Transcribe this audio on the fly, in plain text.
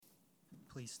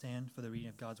Please stand for the reading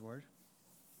of God's Word.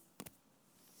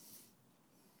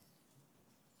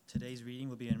 Today's reading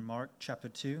will be in Mark chapter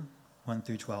 2, 1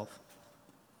 through 12.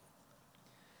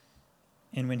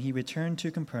 And when he returned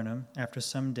to Capernaum, after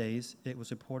some days, it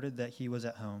was reported that he was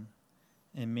at home,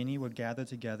 and many were gathered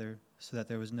together so that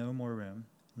there was no more room,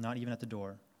 not even at the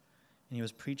door. And he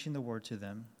was preaching the word to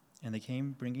them, and they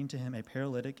came bringing to him a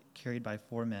paralytic carried by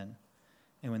 4 men.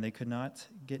 And when they could not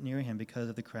get near him because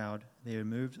of the crowd, they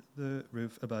removed the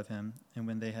roof above him, and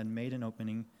when they had made an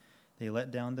opening, they let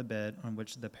down the bed on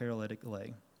which the paralytic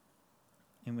lay.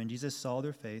 And when Jesus saw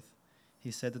their faith,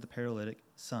 he said to the paralytic,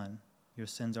 "Son, your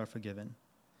sins are forgiven."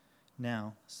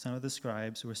 Now some of the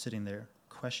scribes were sitting there,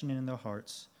 questioning in their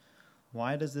hearts,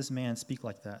 "Why does this man speak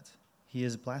like that? He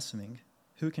is blaspheming.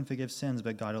 Who can forgive sins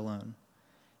but God alone?"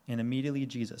 And immediately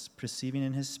Jesus, perceiving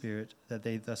in his spirit that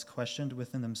they thus questioned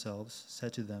within themselves,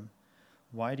 said to them,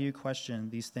 "Why do you question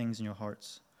these things in your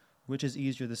hearts? Which is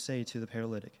easier to say to the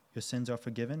paralytic, 'Your sins are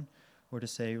forgiven,' or to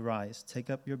say, 'Rise, take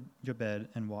up your bed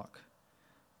and walk'?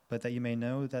 But that you may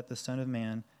know that the Son of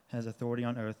Man has authority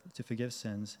on earth to forgive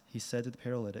sins," he said to the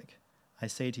paralytic, "I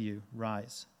say to you,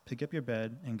 rise, pick up your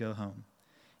bed and go home."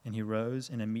 And he rose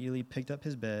and immediately picked up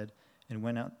his bed and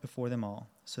went out before them all,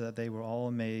 so that they were all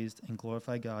amazed and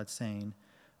glorified God, saying,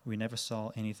 "We never saw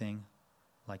anything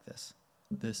like this."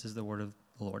 This is the word of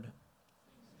the Lord.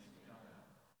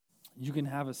 You can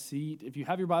have a seat. If you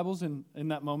have your Bibles and in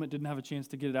that moment didn't have a chance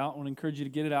to get it out, I want to encourage you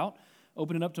to get it out.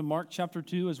 Open it up to Mark chapter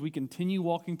 2 as we continue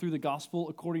walking through the gospel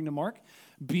according to Mark,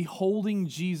 beholding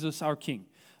Jesus our King.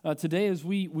 Today, as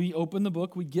we open the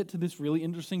book, we get to this really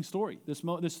interesting story. This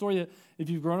story that, if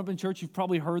you've grown up in church, you've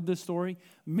probably heard this story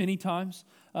many times.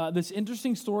 This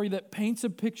interesting story that paints a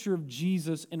picture of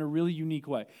Jesus in a really unique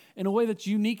way, in a way that's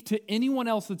unique to anyone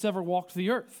else that's ever walked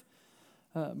the earth.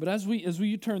 But as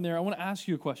we turn there, I want to ask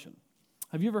you a question.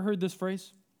 Have you ever heard this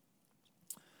phrase?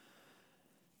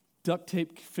 Duct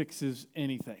tape fixes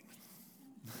anything.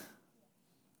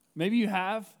 Maybe you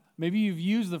have. Maybe you've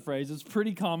used the phrase. It's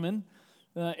pretty common.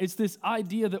 It's this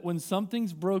idea that when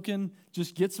something's broken,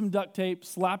 just get some duct tape,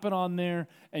 slap it on there,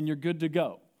 and you're good to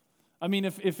go. I mean,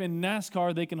 if in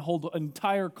NASCAR they can hold an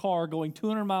entire car going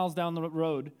 200 miles down the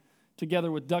road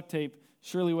together with duct tape,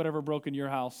 surely whatever broke in your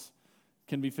house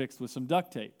can be fixed with some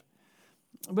duct tape.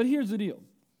 But here's the deal.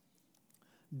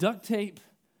 Duct tape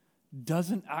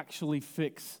doesn't actually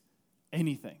fix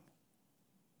anything.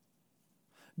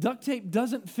 Duct tape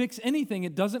doesn't fix anything.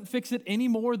 It doesn't fix it any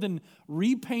more than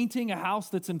repainting a house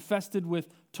that's infested with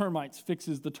termites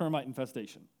fixes the termite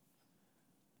infestation.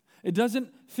 It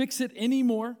doesn't fix it any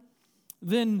more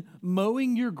than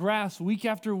mowing your grass week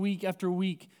after week after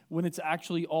week when it's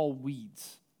actually all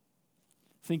weeds.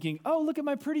 Thinking, "Oh, look at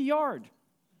my pretty yard.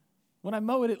 When I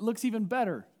mow it, it looks even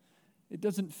better." It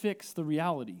doesn't fix the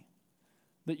reality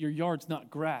that your yard's not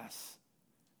grass.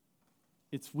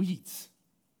 It's weeds.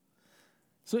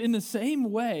 So in the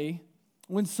same way,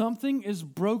 when something is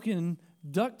broken,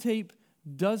 duct tape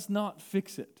does not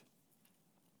fix it.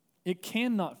 It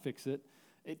cannot fix it.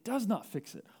 It does not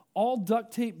fix it. All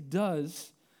duct tape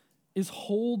does is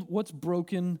hold what's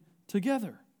broken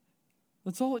together.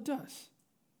 That's all it does.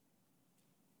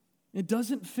 It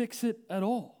doesn't fix it at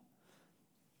all.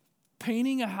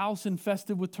 Painting a house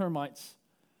infested with termites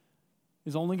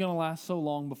is only going to last so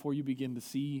long before you begin to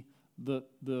see the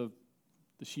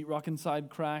sheetrock inside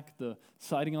crack, the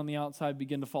siding on the outside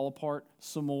begin to fall apart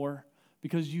some more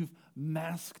because you've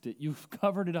masked it, you've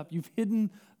covered it up, you've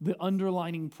hidden the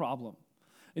underlying problem.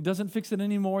 It doesn't fix it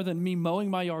any more than me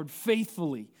mowing my yard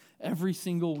faithfully every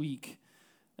single week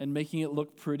and making it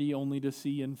look pretty only to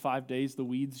see in 5 days the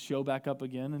weeds show back up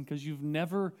again, and because you've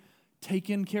never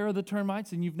taken care of the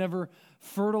termites and you've never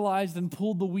fertilized and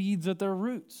pulled the weeds at their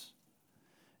roots.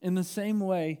 In the same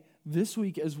way, this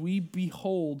week, as we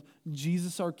behold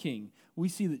Jesus our King, we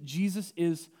see that Jesus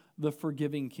is the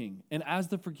forgiving King. And as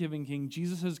the forgiving King,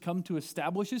 Jesus has come to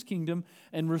establish his kingdom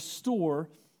and restore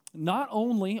not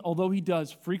only, although he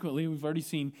does frequently, we've already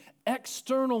seen,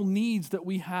 external needs that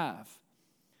we have,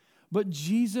 but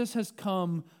Jesus has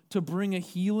come to bring a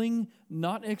healing,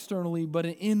 not externally, but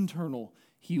an internal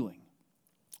healing.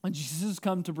 And Jesus has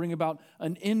come to bring about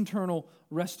an internal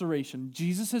restoration.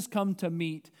 Jesus has come to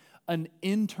meet an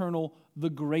internal, the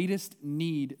greatest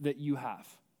need that you have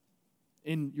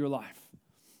in your life.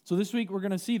 So this week we're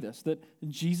going to see this, that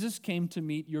Jesus came to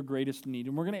meet your greatest need.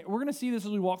 And we're going to see this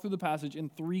as we walk through the passage in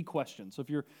 3 questions. So if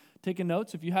you're taking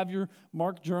notes, if you have your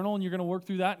Mark journal and you're going to work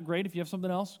through that, great. If you have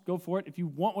something else, go for it. If you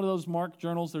want one of those Mark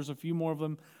journals, there's a few more of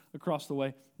them across the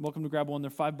way. Welcome to grab one.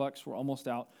 They're $5. We're almost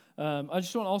out. I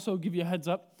just want to also give you a heads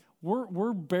up.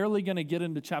 We're barely going to get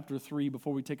into chapter 3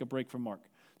 before we take a break from Mark.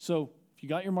 So If you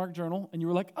got your Mark journal and you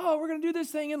were like, oh, we're going to do this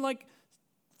thing in like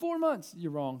 4 months,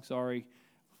 you're wrong, sorry.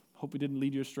 Hope we didn't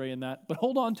lead you astray in that. But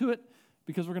hold on to it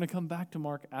because we're going to come back to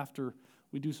Mark after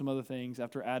we do some other things,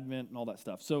 after Advent and all that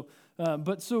stuff. So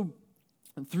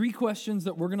 3 questions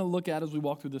that we're going to look at as we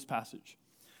walk through this passage.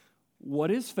 What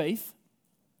is faith?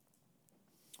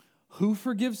 Who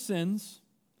forgives sins?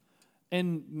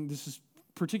 And this is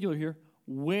particular here.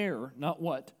 Where, not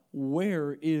what,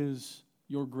 where is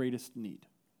your greatest need?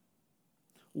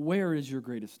 Where is your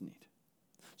greatest need?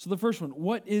 So the first one,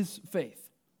 what is faith?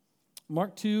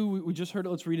 Mark 2, we just heard it.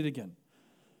 Let's read it again.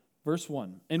 Verse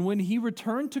 1. And when he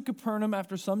returned to Capernaum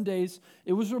after some days,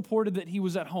 it was reported that he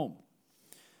was at home.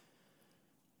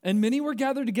 And many were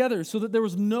gathered together so that there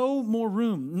was no more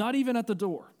room, not even at the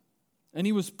door. And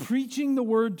he was preaching the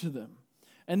word to them.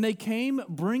 And they came,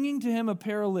 bringing to him a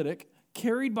paralytic,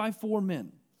 carried by 4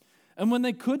 men. And when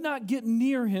they could not get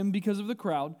near him because of the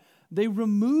crowd, they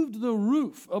removed the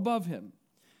roof above him.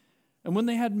 And when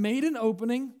they had made an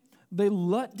opening, they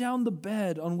let down the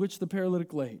bed on which the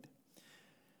paralytic laid.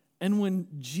 And when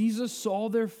Jesus saw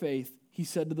their faith, he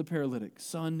said to the paralytic,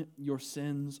 "Son, your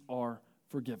sins are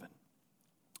forgiven."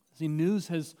 See, news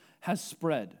has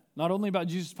spread, not only about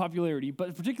Jesus' popularity,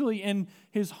 but particularly in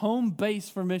his home base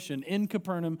for mission in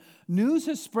Capernaum. News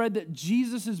has spread that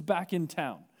Jesus is back in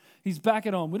town. He's back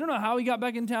at home. We don't know how he got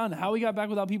back in town, how he got back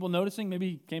without people noticing.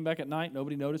 Maybe he came back at night,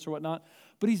 nobody noticed or whatnot.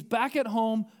 But he's back at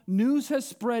home. News has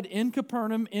spread in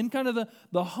Capernaum, in kind of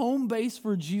the home base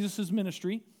for Jesus'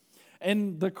 ministry.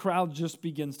 And the crowd just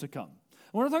begins to come.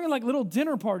 We're not talking like little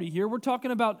dinner party here. We're talking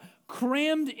about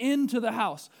crammed into the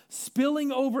house,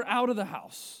 spilling over out of the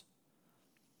house.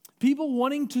 People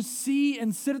wanting to see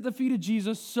and sit at the feet of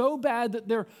Jesus so bad that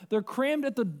they're crammed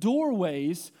at the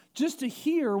doorways just to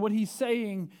hear what he's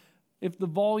saying if the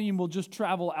volume will just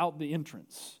travel out the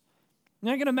entrance.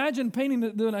 Now I can imagine painting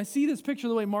when I see this picture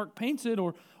the way Mark paints it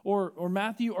or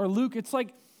Matthew or Luke, it's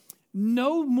like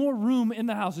no more room in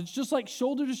the house. It's just like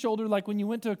shoulder to shoulder, like when you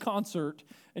went to a concert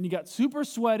and you got super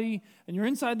sweaty and you're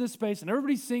inside this space and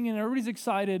everybody's singing and everybody's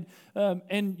excited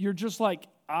and you're just like,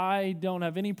 I don't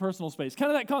have any personal space.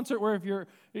 Kind of that concert where if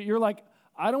you're like,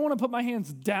 I don't want to put my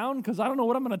hands down because I don't know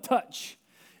what I'm going to touch.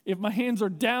 If my hands are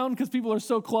down because people are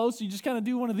so close, you just kind of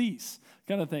do one of these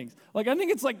kind of things. Like I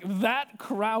think it's like that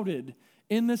crowded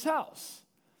in this house.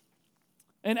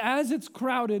 And as it's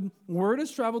crowded, word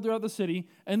has traveled throughout the city,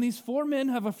 and these 4 men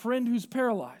have a friend who's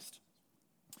paralyzed.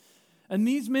 And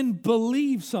these men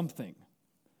believe something.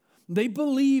 They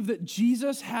believe that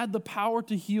Jesus had the power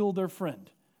to heal their friend.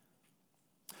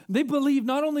 They believe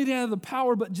not only did he have the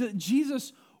power, but that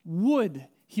Jesus would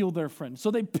heal their friend. So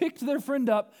they picked their friend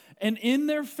up, and in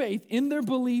their faith, in their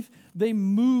belief, they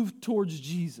moved towards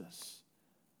Jesus.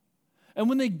 And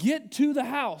when they get to the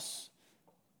house,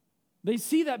 they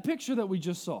see that picture that we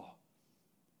just saw.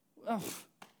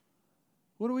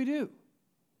 What do we do?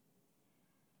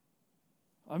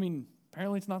 I mean,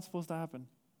 apparently it's not supposed to happen.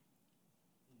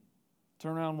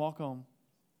 Turn around and walk home.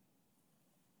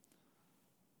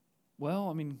 Well,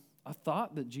 I mean, I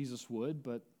thought that Jesus would,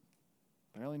 but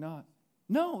apparently not.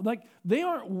 No, like they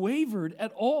aren't wavered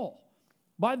at all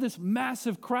by this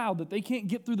massive crowd that they can't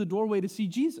get through the doorway to see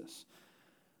Jesus.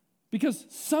 Because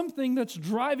something that's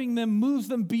driving them moves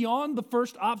them beyond the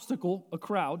first obstacle, a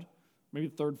crowd, maybe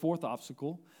the third, fourth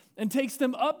obstacle, and takes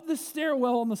them up the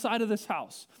stairwell on the side of this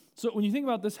house. So when you think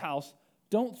about this house,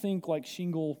 don't think like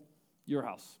shingle your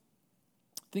house.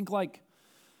 Think like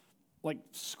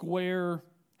square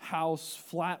house,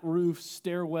 flat roof,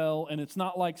 stairwell, and it's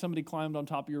not like somebody climbed on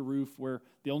top of your roof where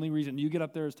the only reason you get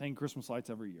up there is to hang Christmas lights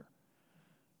every year.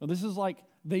 No, this is like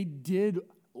they did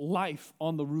life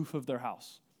on the roof of their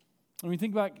house. I mean,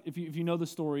 think back, if you know the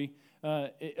story,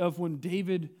 of when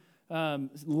David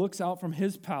looks out from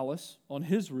his palace on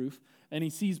his roof, and he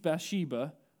sees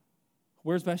Bathsheba.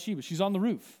 Where's Bathsheba? She's on the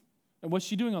roof. And what's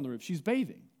she doing on the roof? She's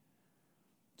bathing.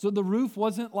 So the roof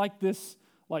wasn't like this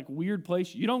weird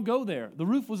place. You don't go there. The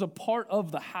roof was a part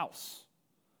of the house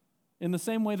in the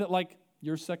same way that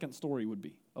your second story would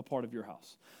be a part of your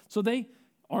house. So they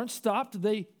aren't stopped.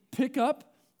 They pick up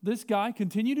this guy,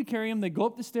 continue to carry him. They go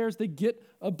up the stairs. They get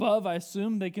above. I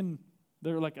assume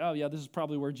they're like, oh yeah, this is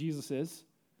probably where Jesus is.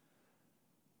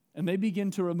 And they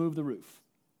begin to remove the roof.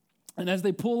 And as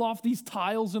they pull off these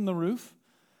tiles in the roof,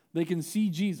 they can see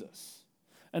Jesus.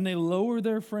 And they lower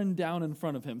their friend down in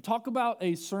front of him. Talk about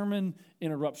a sermon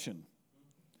interruption.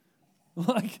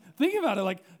 Think about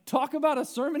it. Talk about a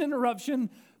sermon interruption.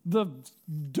 The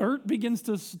dirt begins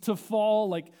to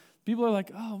fall. People are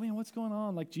like, oh man, what's going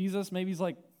on? Jesus, maybe he's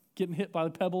getting hit by the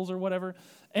pebbles or whatever.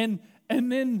 And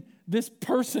then this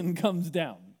person comes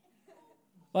down.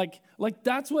 Like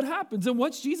that's what happens. And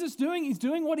what's Jesus doing? He's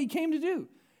doing what he came to do.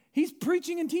 He's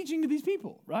preaching and teaching to these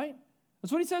people, right?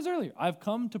 That's what he says earlier. I've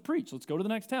come to preach. Let's go to the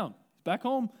next town. He's back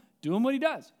home doing what he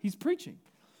does. He's preaching.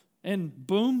 And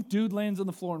boom, dude lands on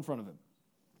the floor in front of him.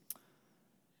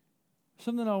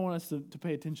 Something I want us to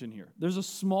pay attention here. There's a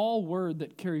small word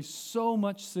that carries so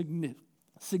much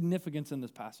significance in this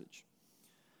passage.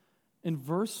 In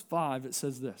verse 5, it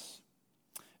says this,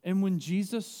 and when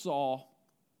Jesus saw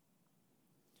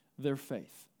their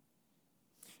faith.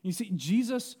 You see,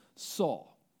 Jesus saw.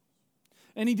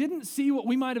 And he didn't see what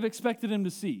we might have expected him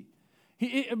to see.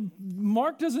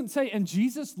 Mark doesn't say, and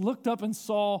Jesus looked up and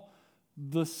saw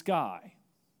the sky.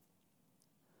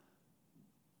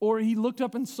 Or he looked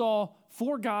up and saw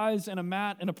 4 guys and a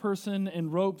mat and a person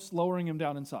and ropes lowering him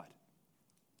down inside.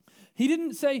 He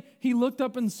didn't say he looked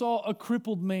up and saw a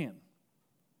crippled man.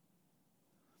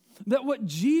 That what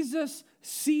Jesus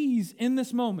sees in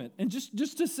this moment, and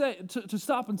just to say, to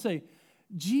stop and say,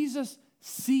 Jesus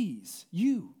sees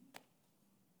you.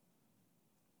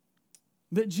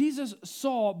 That Jesus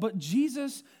saw, but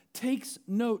Jesus takes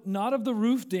note not of the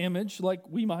roof damage like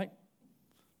we might.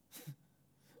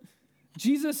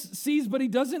 Jesus sees, but he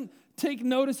doesn't take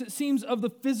notice, it seems, of the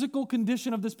physical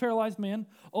condition of this paralyzed man,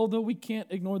 although we can't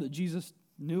ignore that Jesus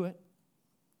knew it.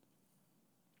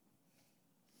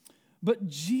 But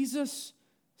Jesus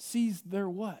sees their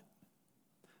what?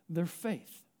 Their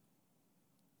faith.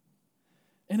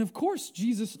 And of course,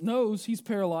 Jesus knows he's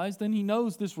paralyzed, and he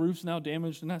knows this roof's now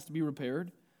damaged and has to be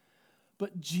repaired.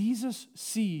 But Jesus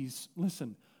sees,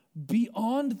 listen,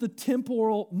 beyond the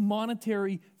temporal,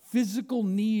 monetary, physical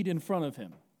need in front of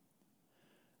him.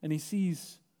 And he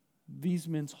sees these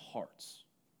men's hearts.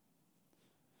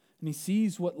 And he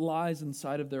sees what lies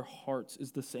inside of their hearts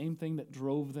is the same thing that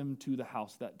drove them to the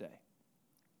house that day.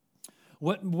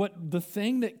 What the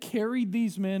thing that carried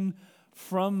these men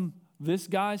from this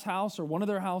guy's house or one of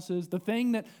their houses, the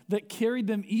thing that carried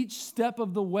them each step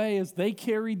of the way as they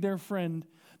carried their friend,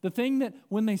 the thing that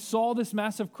when they saw this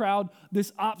massive crowd,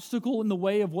 this obstacle in the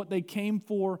way of what they came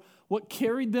for, what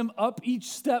carried them up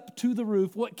each step to the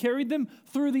roof, what carried them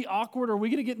through the awkward, are we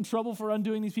going to get in trouble for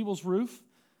undoing these people's roof?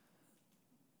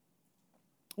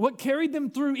 What carried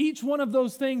them through each one of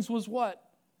those things was what?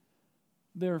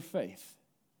 Their faith.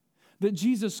 That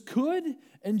Jesus could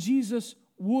and Jesus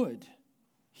would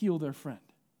heal their friend.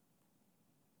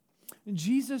 And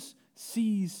Jesus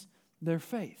sees their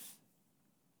faith.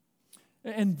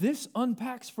 And this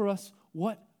unpacks for us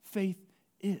what faith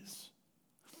is.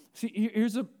 See,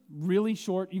 here's a really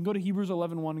short, you can go to Hebrews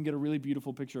 11:1 and get a really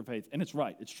beautiful picture of faith. And it's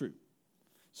right, it's true.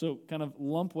 So kind of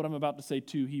lump what I'm about to say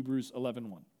to Hebrews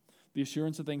 11:1. The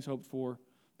assurance of things hoped for,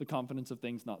 the confidence of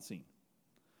things not seen.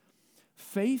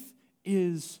 Faith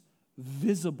is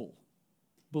visible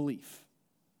belief.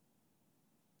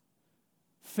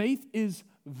 Faith is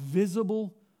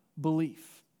visible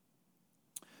belief.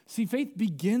 See, faith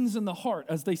begins in the heart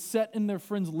as they sat in their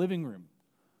friend's living room.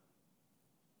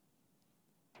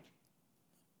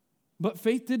 But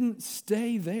faith didn't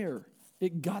stay there.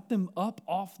 It got them up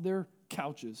off their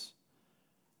couches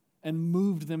and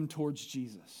moved them towards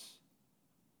Jesus.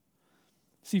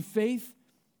 See, faith,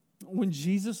 when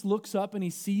Jesus looks up and he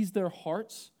sees their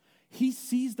hearts, he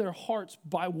sees their hearts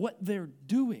by what they're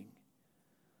doing.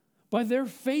 By their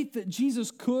faith that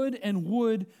Jesus could and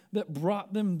would that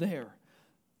brought them there.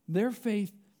 Their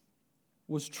faith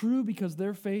was true because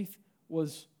their faith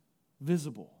was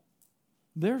visible.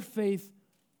 Their faith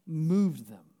moved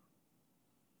them.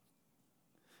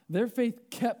 Their faith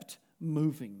kept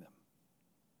moving them.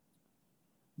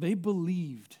 They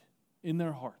believed in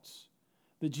their hearts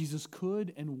that Jesus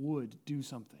could and would do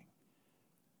something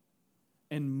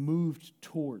and moved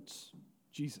towards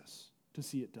Jesus to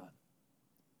see it done.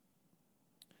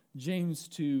 James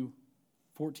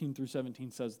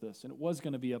 2:14-17 says this, and it was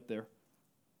going to be up there,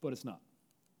 but it's not.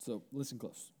 So listen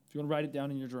close. If you want to write it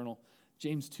down in your journal,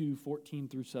 James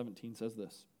 2:14-17 says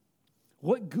this.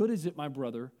 What good is it, my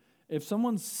brother, if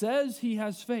someone says he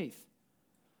has faith,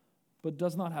 but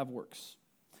does not have works?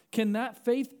 Can that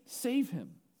faith save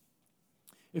him?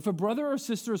 If a brother or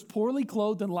sister is poorly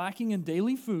clothed and lacking in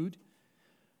daily food,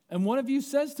 and one of you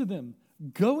says to them,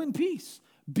 go in peace,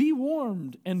 be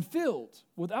warmed and filled,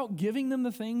 without giving them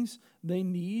the things they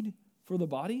need for the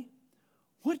body,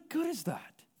 what good is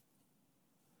that?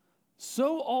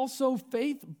 So also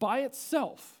faith by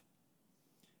itself,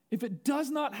 if it does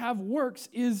not have works,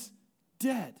 is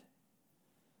dead.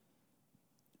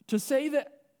 To say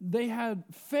that they had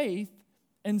faith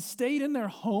and stayed in their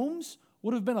homes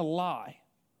would have been a lie.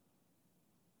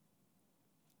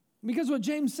 Because what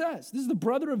James says, this is the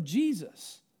brother of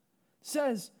Jesus,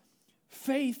 says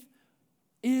faith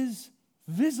is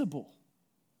visible.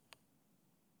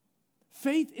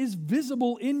 Faith is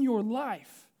visible in your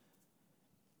life.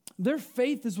 Their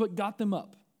faith is what got them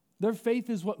up. Their faith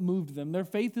is what moved them. Their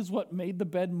faith is what made the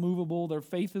bed movable. Their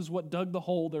faith is what dug the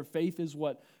hole. Their faith is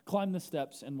what climbed the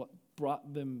steps and what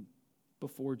brought them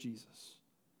before Jesus.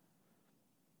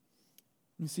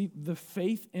 You see, the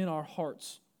faith in our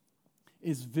hearts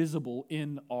is visible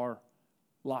in our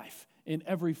life, in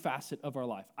every facet of our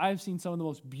life. I have seen some of the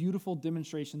most beautiful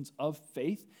demonstrations of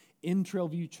faith in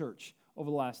Trailview Church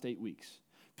over the last 8 weeks.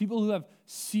 People who have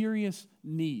serious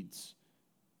needs.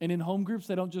 And in home groups,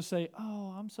 they don't just say,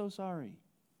 "Oh, I'm so sorry."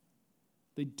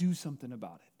 They do something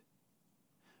about it.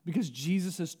 Because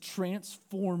Jesus is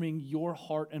transforming your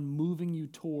heart and moving you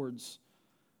towards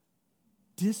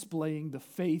displaying the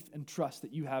faith and trust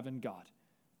that you have in God,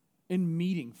 in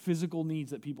meeting physical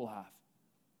needs that people have,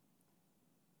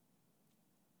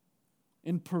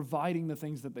 in providing the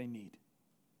things that they need.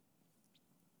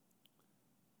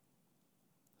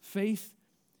 Faith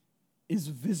is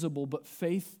visible, but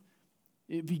faith,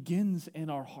 it begins in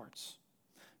our hearts.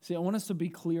 See, I want us to be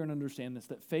clear and understand this,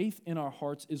 that faith in our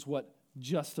hearts is what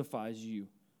justifies you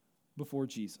before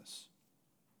Jesus.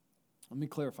 Let me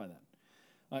clarify that.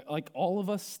 Like all of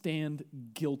us stand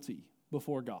guilty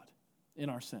before God in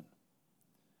our sin.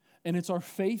 And it's our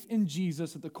faith in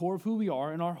Jesus at the core of who we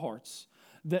are in our hearts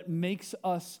that makes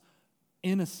us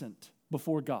innocent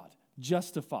before God,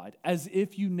 justified, as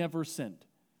if you never sinned.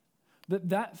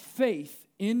 That faith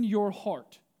in your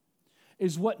heart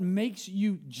is what makes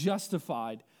you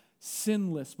justified,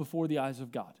 sinless before the eyes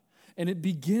of God. And it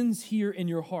begins here in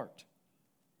your heart.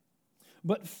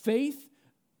 But faith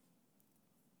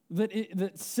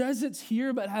that says it's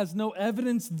here but has no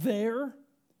evidence there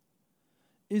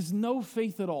is no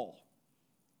faith at all,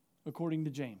 according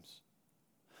to James.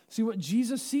 See, what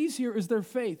Jesus sees here is their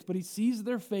faith, but he sees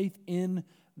their faith in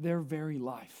their very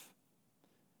life.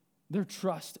 Their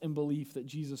trust and belief that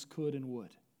Jesus could and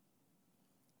would.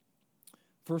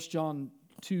 1 John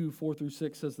 2, 4 through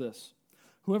 6 says this: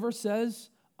 "Whoever says,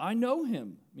 'I know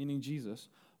him,' meaning Jesus,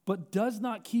 but does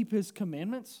not keep his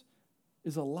commandments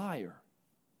is a liar.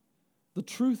 The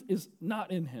truth is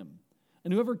not in him.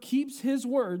 And whoever keeps his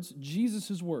words,"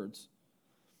 Jesus' words,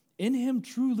 "in him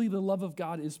truly the love of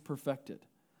God is perfected.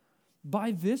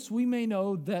 By this we may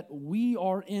know that we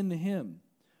are in him.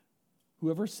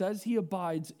 Whoever says he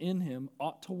abides in him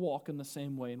ought to walk in the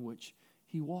same way in which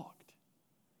he walked."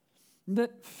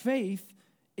 That faith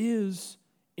is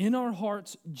in our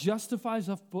hearts, justifies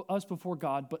us before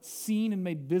God, but seen and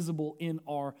made visible in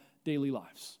our daily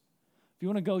lives. If you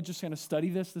want to go just kind of study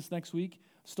this next week,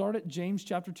 start at James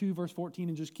chapter 2, verse 14,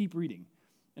 and just keep reading.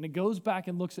 And it goes back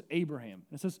and looks at Abraham.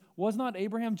 And it says, was not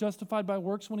Abraham justified by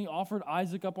works when he offered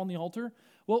Isaac up on the altar?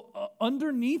 Well,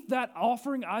 underneath that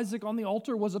offering Isaac on the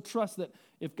altar was a trust that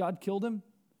if God killed him,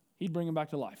 he'd bring him back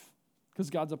to life. Because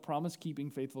God's a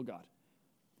promise-keeping, faithful God.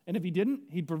 And if he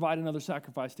didn't, he'd provide another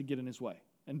sacrifice to get in his way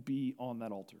and be on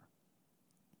that altar.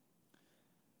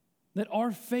 That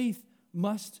our faith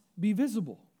must be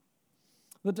visible.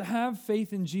 That to have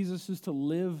faith in Jesus is to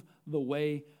live the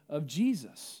way of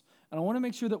Jesus. And I want to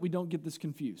make sure that we don't get this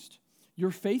confused.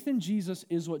 Your faith in Jesus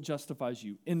is what justifies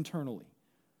you internally.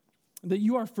 That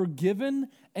you are forgiven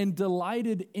and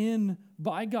delighted in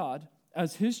by God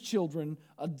as his children,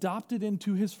 adopted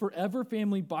into his forever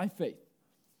family by faith.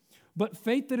 But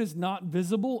faith that is not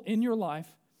visible in your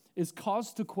life is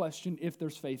cause to question if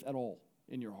there's faith at all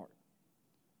in your heart.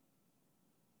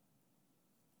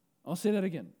 I'll say that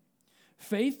again.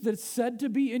 Faith that's said to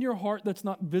be in your heart that's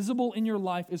not visible in your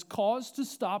life is cause to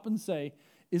stop and say,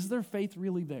 is there faith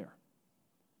really there?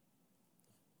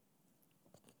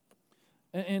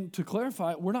 And to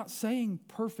clarify, we're not saying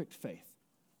perfect faith.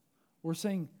 We're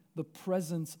saying the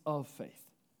presence of faith.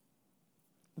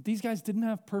 But these guys didn't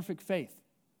have perfect faith.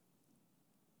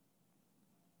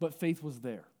 But faith was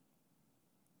there,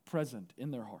 present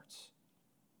in their hearts.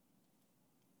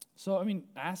 So,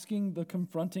 asking the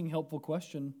confronting, helpful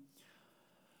question,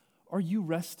 are you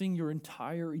resting your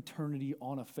entire eternity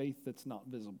on a faith that's not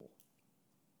visible?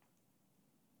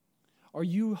 Are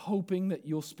you hoping that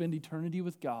you'll spend eternity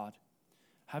with God,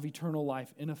 have eternal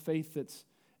life in a faith that's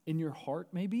in your heart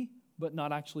maybe, but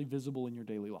not actually visible in your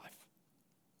daily life?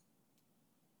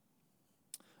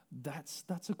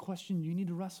 That's a question you need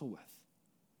to wrestle with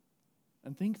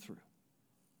and think through.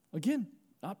 Again,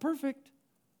 not perfect.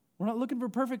 We're not looking for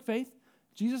perfect faith.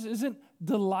 Jesus isn't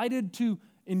delighted to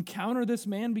encounter this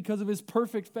man because of his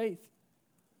perfect faith.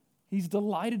 He's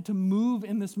delighted to move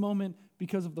in this moment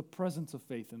because of the presence of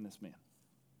faith in this man.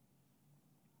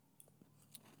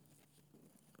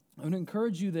 I would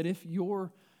encourage you that if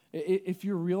you're If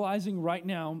you're realizing right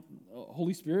now,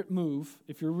 Holy Spirit, move.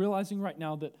 If you're realizing right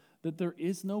now that there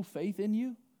is no faith in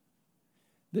you,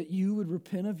 that you would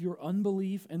repent of your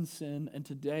unbelief and sin and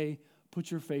today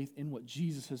put your faith in what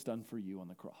Jesus has done for you on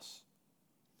the cross.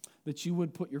 That you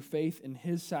would put your faith in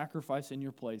his sacrifice in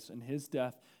your place, in his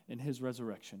death, and his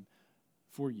resurrection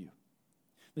for you.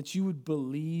 That you would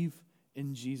believe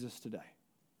in Jesus today.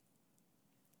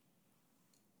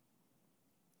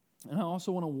 And I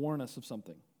also want to warn us of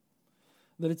something.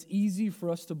 That it's easy for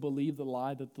us to believe the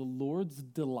lie that the Lord's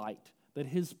delight, that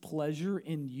his pleasure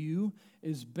in you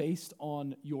is based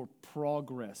on your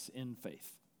progress in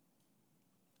faith.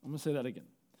 I'm going to say that again.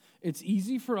 It's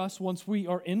easy for us, once we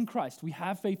are in Christ, we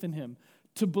have faith in him,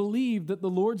 to believe that the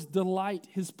Lord's delight,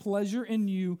 his pleasure in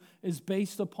you, is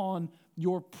based upon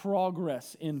your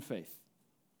progress in faith.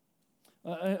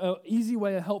 An easy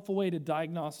way, a helpful way to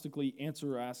diagnostically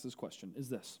answer or ask this question is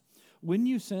this. When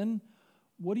you sin,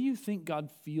 what do you think God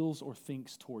feels or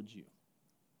thinks towards you?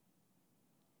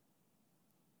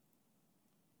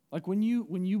 Like when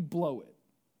you blow it,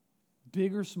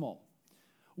 big or small,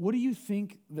 what do you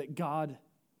think that God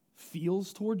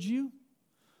feels towards you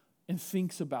and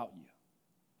thinks about you?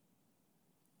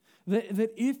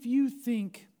 That if you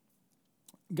think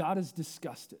God is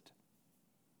disgusted,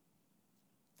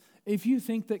 if you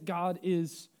think that God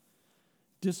is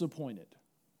disappointed,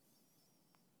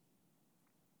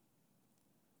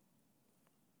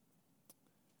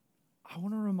 I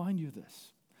want to remind you of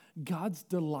this. God's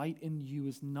delight in you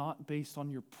is not based on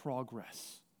your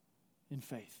progress in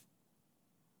faith,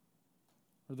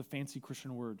 or the fancy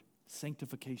Christian word,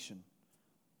 sanctification.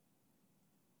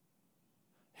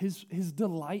 His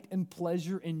delight and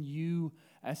pleasure in you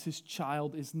as his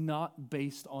child is not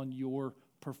based on your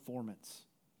performance.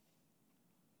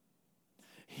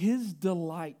 His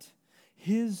delight,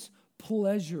 his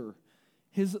pleasure,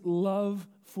 his love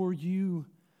for you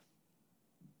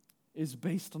is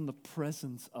based on the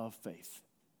presence of faith.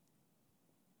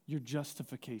 Your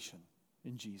justification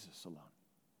in Jesus alone.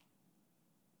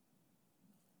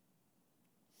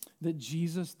 That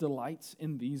Jesus delights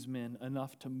in these men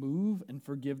enough to move and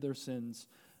forgive their sins,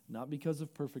 not because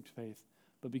of perfect faith,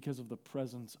 but because of the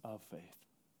presence of faith.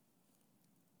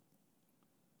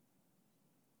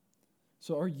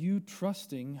 So are you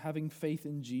trusting, having faith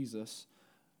in Jesus,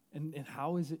 and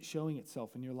how is it showing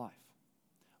itself in your life?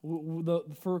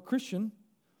 For a Christian,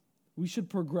 we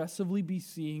should progressively be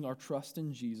seeing our trust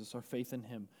in Jesus, our faith in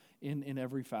him, in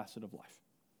every facet of life.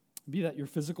 Be that your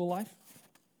physical life,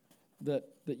 that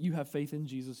you have faith in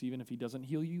Jesus even if he doesn't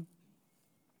heal you.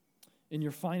 In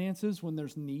your finances, when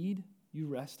there's need, you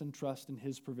rest and trust in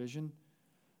his provision.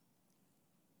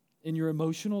 In your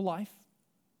emotional life,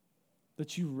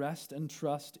 that you rest and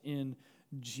trust in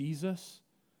Jesus.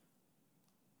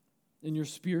 In your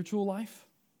spiritual life,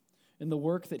 in the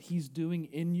work that he's doing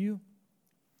in you.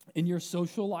 In your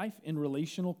social life, in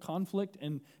relational conflict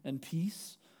and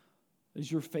peace,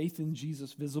 is your faith in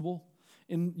Jesus visible?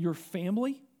 In your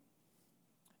family,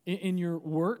 in your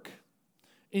work,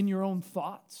 in your own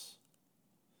thoughts,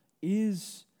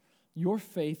 is your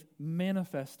faith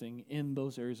manifesting in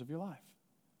those areas of your life?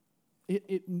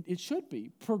 It should be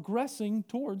progressing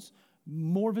towards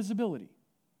more visibility.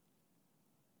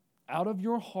 Out of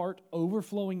your heart,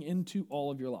 overflowing into all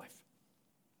of your life.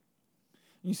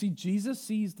 You see, Jesus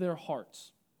sees their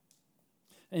hearts,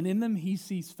 and in them he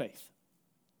sees faith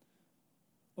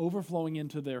overflowing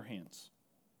into their hands.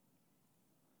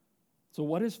 So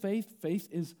what is faith? Faith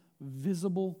is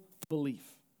visible belief.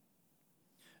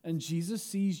 And Jesus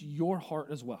sees your heart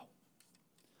as well.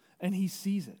 And he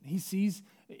sees it. He sees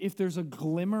if there's a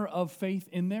glimmer of faith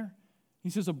in there. He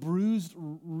says, a bruised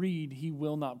reed he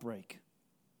will not break.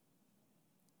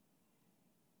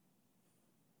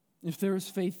 If there is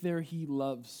faith there, he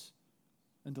loves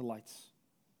and delights.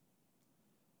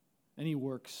 And he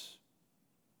works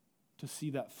to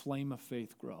see that flame of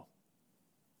faith grow.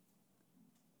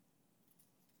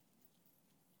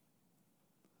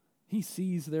 He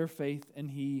sees their faith and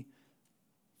he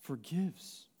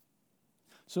forgives.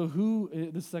 So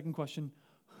the second question,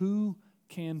 who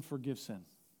can forgive sin?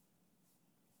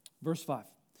 Verse 5,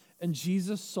 and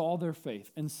Jesus saw their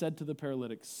faith and said to the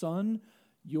paralytic, son,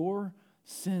 your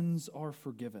sins are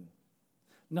forgiven.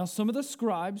 Now some of the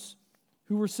scribes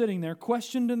who were sitting there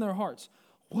questioned in their hearts,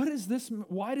 what is this?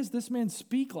 Why does this man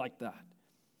speak like that?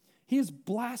 He is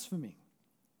blaspheming.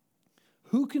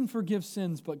 Who can forgive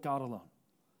sins but God alone?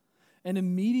 And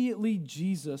immediately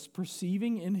Jesus,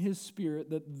 perceiving in his spirit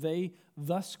that they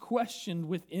thus questioned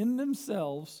within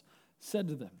themselves, said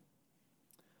to them,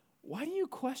 why do you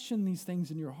question these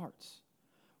things in your hearts?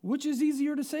 Which is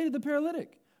easier to say to the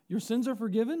paralytic, your sins are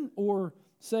forgiven, or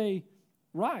say,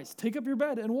 rise, take up your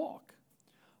bed and walk.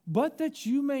 But that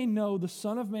you may know the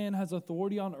Son of Man has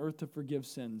authority on earth to forgive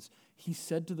sins, he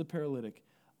said to the paralytic,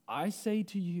 I say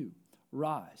to you,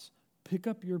 rise, pick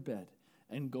up your bed,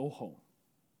 and go home.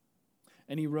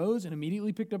 And he rose and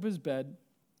immediately picked up his bed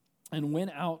and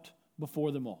went out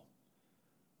before them all.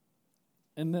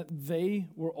 And that they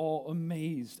were all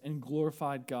amazed and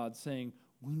glorified God, saying,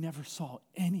 we never saw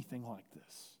anything like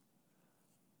this.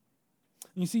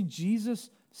 And you see, Jesus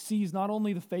sees not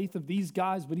only the faith of these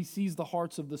guys, but he sees the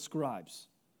hearts of the scribes.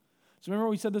 So remember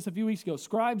we said this a few weeks ago.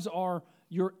 Scribes are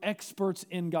your experts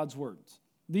in God's words.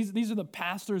 These are the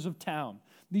pastors of town.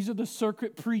 These are the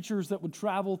circuit preachers that would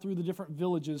travel through the different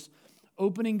villages,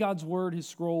 opening God's word, his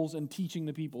scrolls, and teaching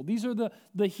the people. These are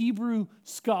the Hebrew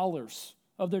scholars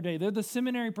of their day. They're the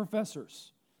seminary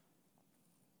professors.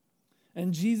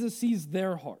 And Jesus sees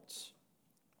their hearts.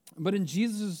 But in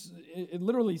Jesus, it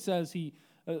literally says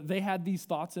they had these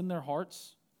thoughts in their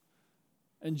hearts,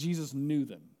 and Jesus knew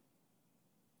them.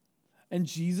 And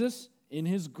Jesus, in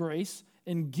his grace,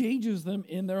 engages them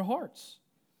in their hearts.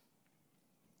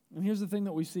 And here's the thing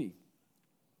that we see.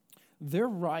 They're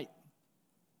right.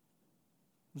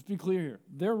 Let's be clear here.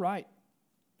 They're right.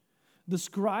 The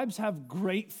scribes have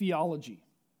great theology.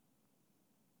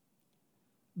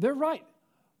 They're right.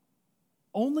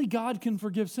 Only God can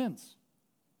forgive sins.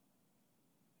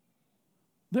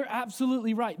 They're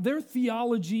absolutely right. Their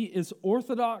theology is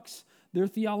orthodox. Their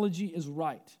theology is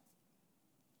right.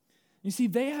 You see,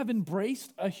 they have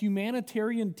embraced a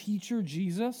humanitarian teacher,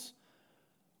 Jesus,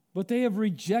 but they have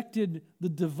rejected the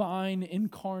divine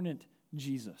incarnate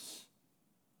Jesus.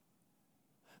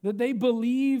 That they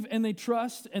believe and they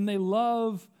trust and they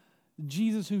love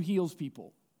Jesus who heals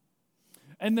people.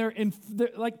 And they're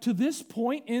like to this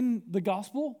point in the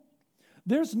gospel,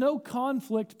 there's no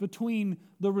conflict between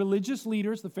the religious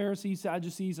leaders, the Pharisees,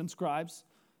 Sadducees, and scribes,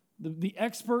 the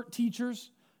expert teachers,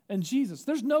 and Jesus.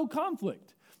 There's no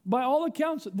conflict. By all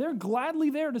accounts, they're gladly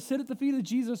there to sit at the feet of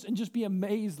Jesus and just be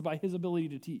amazed by his ability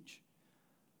to teach.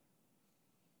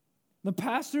 The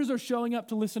pastors are showing up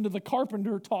to listen to the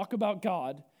carpenter talk about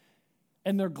God,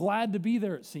 and they're glad to be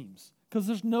there, it seems, because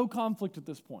there's no conflict at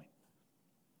this point.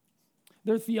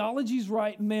 Their theology's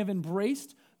right, and they have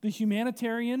embraced the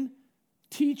humanitarian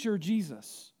teacher,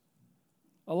 Jesus,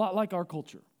 a lot like our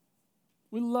culture.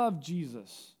 We love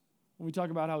Jesus when we talk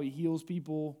about how he heals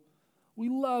people. We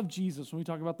love Jesus when we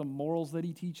talk about the morals that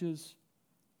he teaches.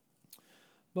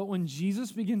 But when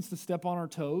Jesus begins to step on our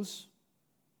toes,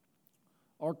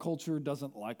 our culture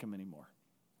doesn't like him anymore.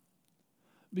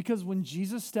 Because when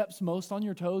Jesus steps most on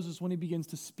your toes is when he begins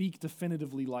to speak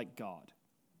definitively like God.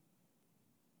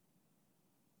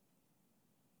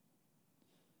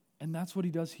 And that's what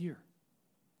he does here.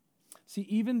 See,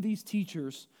 even these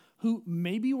teachers who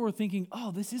maybe were thinking,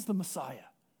 oh, this is the Messiah.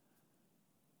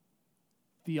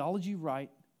 Theology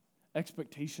right,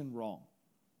 expectation wrong.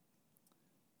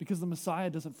 Because the Messiah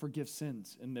doesn't forgive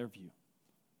sins in their view.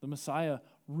 The Messiah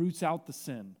roots out the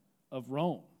sin of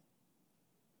Rome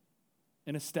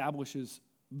and establishes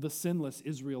the sinless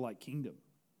Israelite kingdom.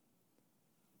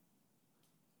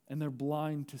 And they're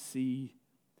blind to see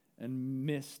and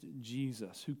missed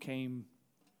Jesus who came.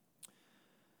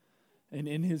 And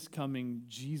in his coming,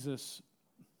 Jesus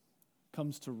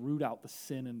comes to root out the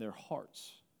sin in their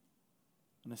hearts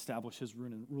and establish his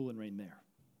rule and reign there.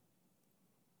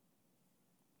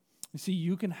 You see,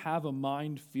 you can have a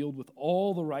mind filled with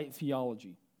all the right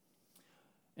theology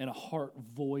and a heart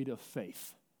void of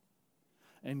faith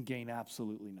and gain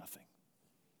absolutely nothing.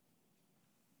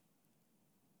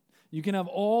 You can have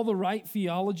all the right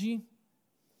theology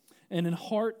and a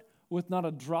heart with not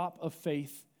a drop of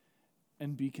faith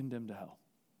and be condemned to hell.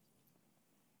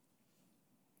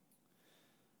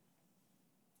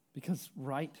 Because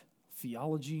right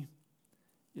theology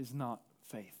is not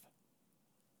faith.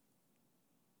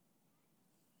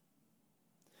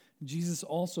 Jesus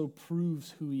also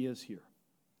proves who he is here.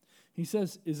 He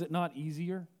says, is it not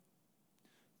easier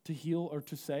to heal or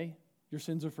to say your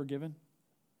sins are forgiven?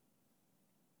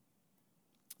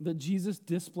 That Jesus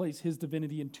displays his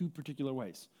divinity in two particular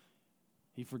ways.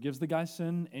 He forgives the guy's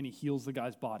sin and he heals the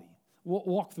guy's body. We'll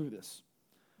walk through this.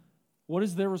 What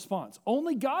is their response?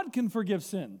 Only God can forgive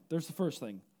sin. There's the first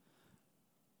thing.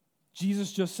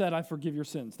 Jesus just said, I forgive your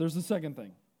sins. There's the second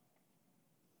thing.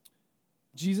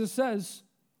 Jesus says,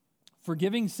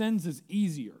 forgiving sins is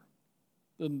easier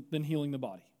than healing the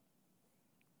body.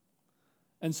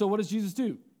 And so what does Jesus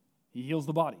do? He heals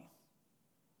the body.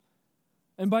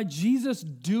 And by Jesus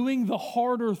doing the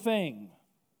harder thing,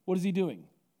 what is he doing?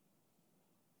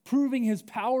 Proving his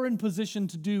power and position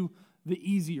to do the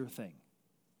easier thing.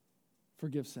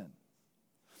 Forgive sin.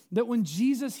 that when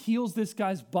Jesus heals this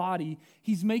guy's body,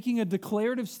 he's making a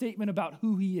declarative statement about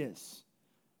who he is.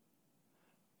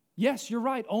 Yes, you're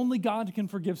right, only God can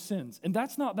forgive sins, and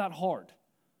that's not that hard.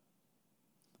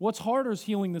 What's harder is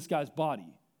healing this guy's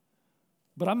body.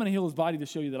 But I'm going to heal his body to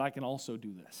show you that I can also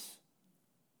do this.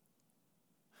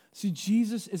 See,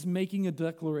 Jesus is making a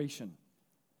declaration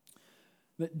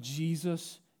that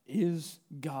Jesus is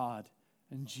God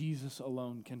and Jesus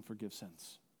alone can forgive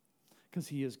sins because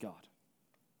he is God.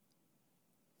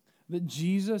 That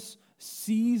Jesus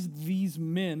sees these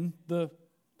men, the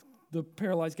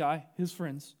paralyzed guy, his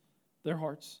friends, their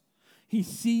hearts. He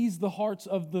sees the hearts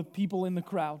of the people in the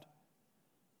crowd.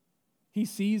 He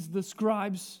sees the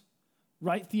scribes'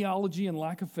 right theology and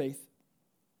lack of faith.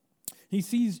 He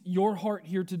sees your heart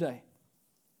here today.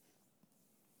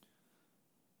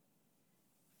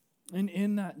 And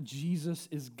in that, Jesus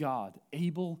is God,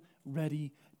 able,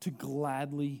 ready to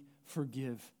gladly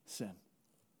forgive sin.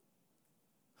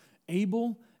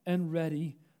 Able and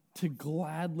ready to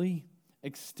gladly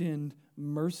extend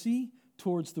mercy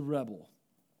towards the rebel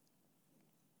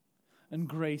and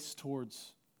grace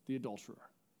towards the adulterer.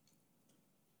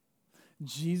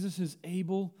 Jesus is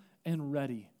able and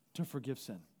ready to forgive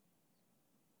sin.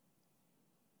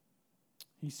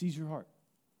 He sees your heart.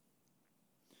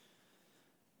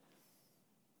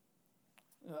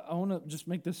 I want to just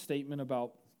make this statement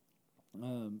about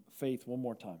faith one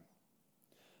more time.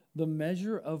 The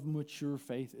measure of mature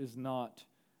faith is not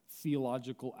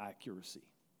theological accuracy.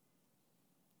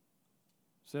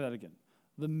 Say that again.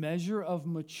 The measure of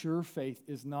mature faith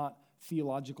is not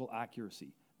theological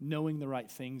accuracy, knowing the right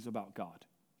things about God.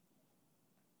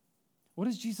 What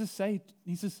does Jesus say?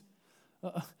 He says,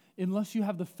 unless you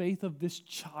have the faith of this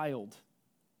child,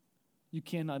 you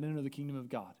cannot enter the kingdom of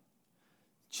God.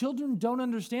 Children don't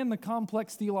understand the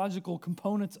complex theological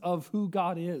components of who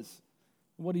God is,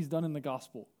 what he's done in the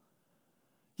gospel.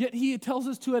 Yet he tells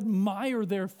us to admire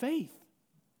their faith.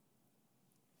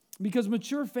 Because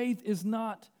mature faith is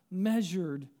not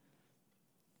measured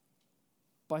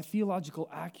by theological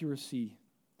accuracy,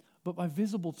 but by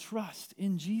visible trust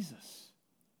in Jesus.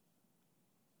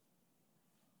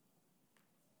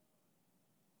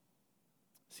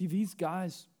 See, these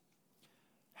guys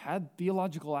had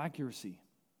theological accuracy,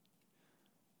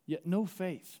 yet no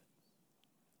faith,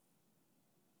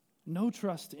 no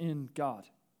trust in God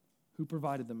who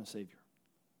provided them a Savior.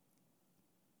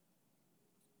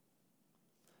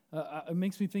 It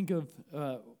makes me think of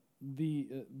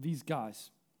these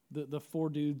guys, the four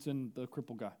dudes and the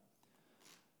crippled guy.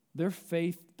 Their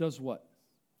faith does what?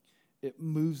 It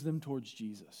moves them towards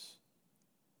Jesus.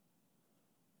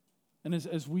 And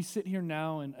as we sit here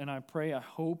now, and I pray, I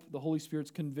hope the Holy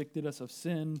Spirit's convicted us of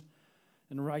sin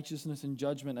and righteousness and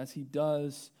judgment as he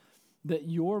does, that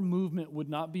your movement would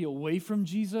not be away from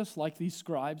Jesus like these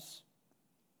scribes,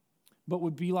 but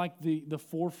would be like the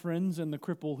four friends and the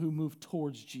cripple who move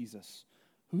towards Jesus,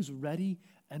 who's ready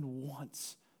and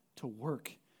wants to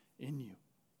work in you,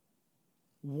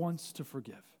 wants to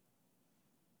forgive.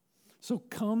 So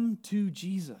come to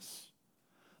Jesus.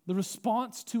 The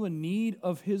response to a need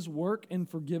of his work and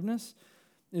forgiveness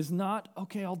is not,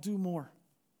 okay, I'll do more.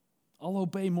 I'll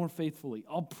obey more faithfully.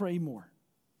 I'll pray more.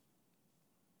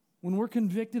 When we're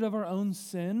convicted of our own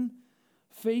sin,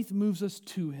 faith moves us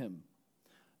to him,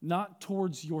 not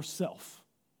towards yourself.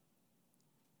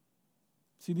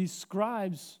 See, these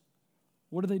scribes,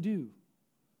 what do?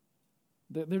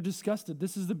 They're disgusted.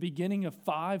 This is the beginning of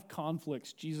 5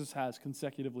 conflicts Jesus has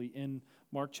consecutively in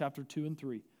Mark chapter 2 and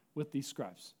 3 with these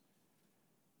scribes.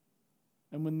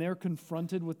 And when they're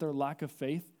confronted with their lack of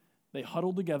faith, they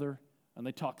huddle together and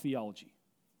they talk theology.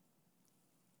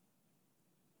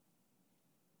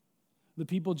 The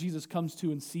people Jesus comes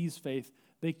to and sees faith,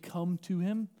 they come to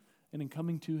him, and in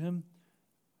coming to him,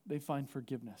 they find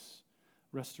forgiveness,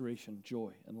 restoration,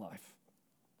 joy, and life.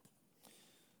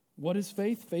 What is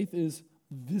faith? Faith is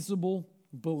visible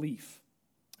belief.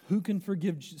 Who can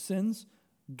forgive sins?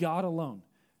 God alone.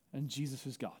 And Jesus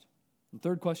is God. And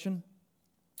third question,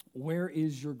 where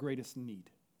is your greatest need?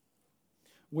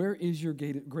 Where is your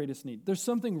greatest need? There's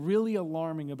something really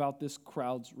alarming about this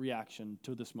crowd's reaction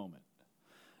to this moment.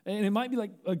 And it might be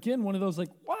like, again, one of those like,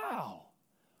 wow,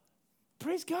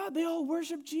 praise God, they all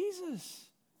worship Jesus.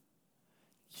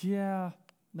 Yeah,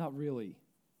 not really.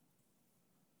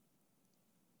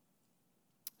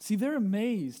 See, they're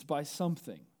amazed by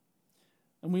something.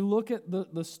 And we look at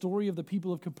the story of the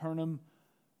people of Capernaum,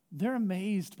 they're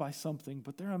amazed by something,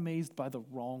 but they're amazed by the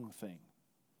wrong thing.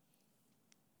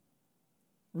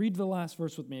 Read the last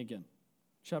verse with me again.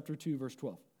 Chapter 2, verse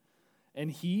 12.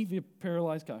 And he, the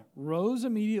paralyzed guy, rose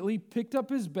immediately, picked up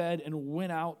his bed, and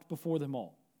went out before them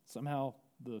all. Somehow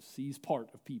the sees part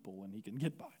of people and he can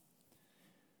get by.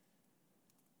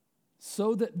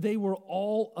 So that they were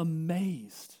all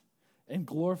amazed and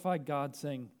glorified God,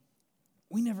 saying,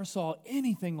 we never saw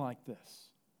anything like this.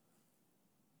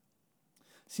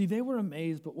 See, they were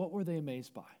amazed, but what were they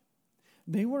amazed by?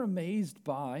 They were amazed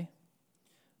by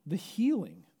the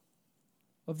healing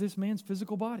of this man's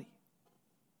physical body.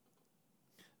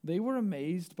 They were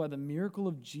amazed by the miracle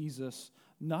of Jesus,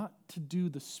 not to do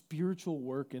the spiritual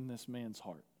work in this man's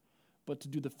heart, but to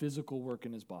do the physical work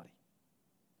in his body.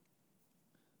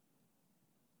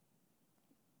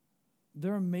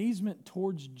 Their amazement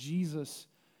towards Jesus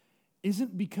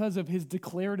isn't because of his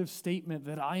declarative statement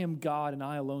that I am God and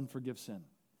I alone forgive sin.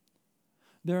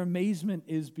 Their amazement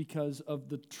is because of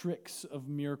the tricks of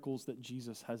miracles that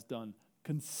Jesus has done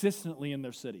consistently in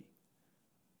their city.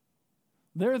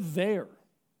 They're there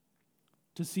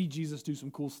to see Jesus do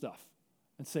some cool stuff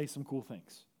and say some cool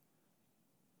things.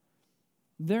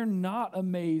 They're not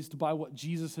amazed by what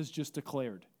Jesus has just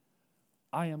declared.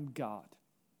 I am God.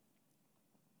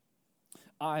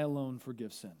 I alone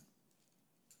forgive sin.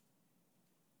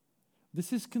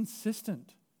 This is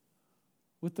consistent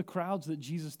with the crowds that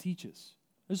Jesus teaches.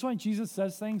 This is why Jesus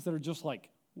says things that are just like,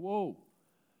 whoa,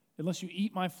 unless you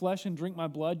eat my flesh and drink my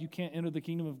blood, you can't enter the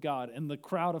kingdom of God. And the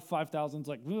crowd of 5,000 is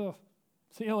like, ugh,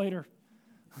 see you later.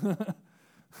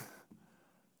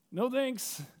 No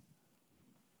thanks.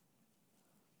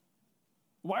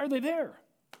 Why are they there?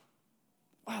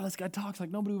 Wow, this guy talks like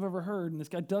nobody we've ever heard, and this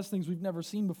guy does things we've never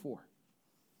seen before.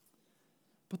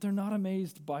 But they're not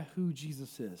amazed by who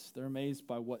Jesus is. They're amazed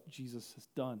by what Jesus has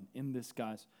done in this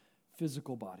guy's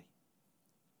physical body.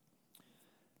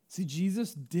 See,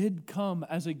 Jesus did come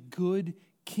as a good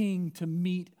king to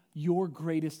meet your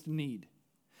greatest need.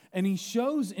 And he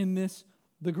shows in this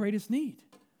the greatest need.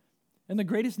 And the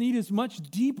greatest need is much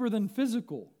deeper than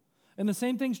physical. And the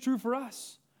same thing's true for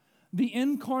us. The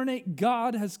incarnate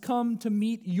God has come to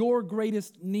meet your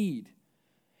greatest need.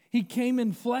 He came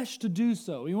in flesh to do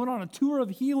so. He went on a tour of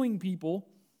healing people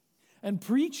and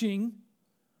preaching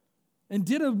and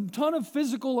did a ton of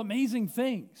physical amazing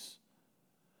things.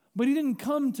 But he didn't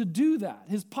come to do that.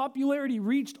 His popularity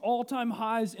reached all-time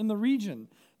highs in the region.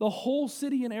 The whole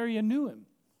city and area knew him.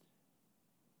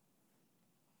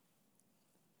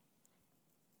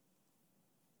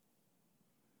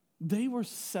 They were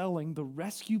selling the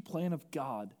rescue plan of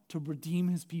God to redeem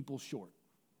his people short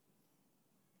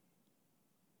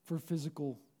for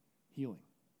physical healing.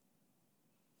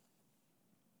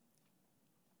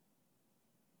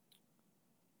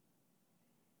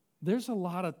 There's a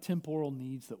lot of temporal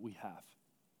needs that we have.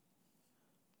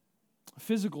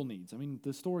 Physical needs. I mean,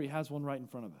 the story has one right in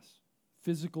front of us.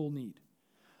 Physical need.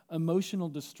 Emotional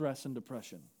distress and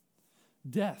depression.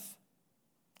 Death.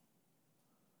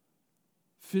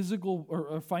 Physical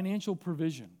or financial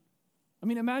provision. I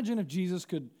mean, imagine if Jesus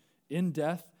could end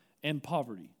death and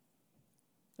poverty.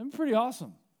 That'd be pretty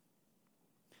awesome.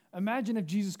 Imagine if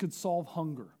Jesus could solve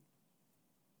hunger.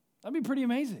 That'd be pretty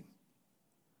amazing.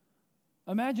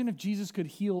 Imagine if Jesus could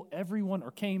heal everyone, or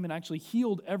came and actually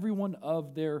healed everyone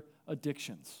of their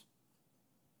addictions.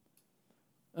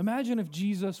 Imagine if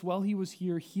Jesus, while he was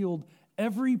here, healed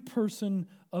every person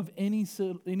of any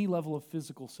level of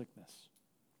physical sickness.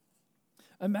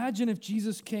 Imagine if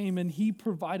Jesus came and he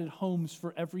provided homes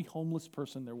for every homeless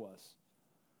person there was.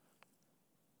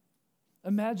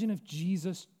 Imagine if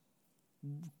Jesus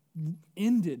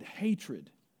ended hatred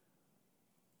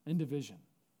and division.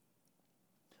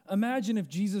 Imagine if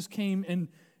Jesus came and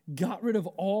got rid of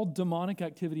all demonic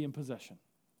activity and possession.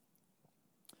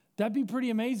 That'd be pretty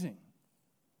amazing.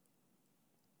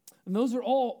 And those are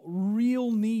all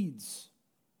real needs.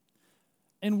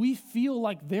 And we feel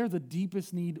like they're the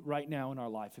deepest need right now in our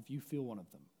life, if you feel one of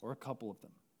them, or a couple of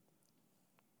them.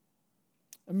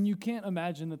 I mean, you can't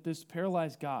imagine that this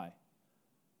paralyzed guy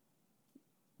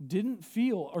didn't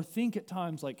feel or think at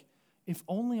times like, if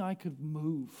only I could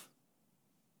move,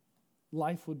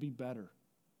 life would be better.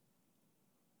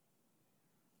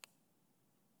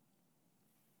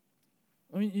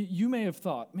 I mean, you may have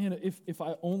thought, man, if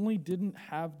I only didn't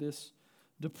have this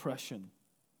depression,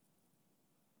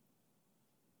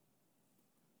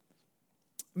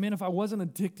 man, if I wasn't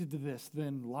addicted to this,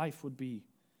 then life would be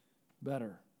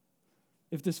better.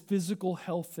 If this physical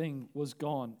health thing was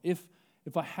gone, if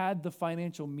I had the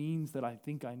financial means that I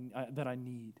think that I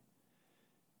need,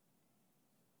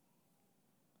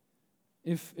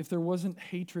 if there wasn't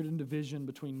hatred and division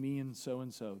between me and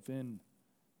so, then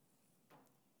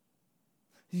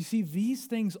you see, these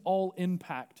things all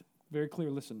impact, very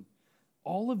clear, listen,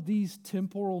 all of these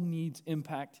temporal needs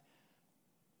impact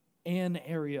an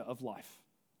area of life.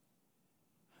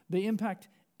 They impact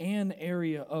an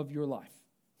area of your life.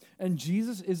 And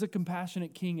Jesus is a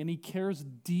compassionate king, and he cares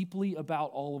deeply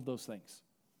about all of those things.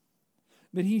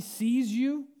 That he sees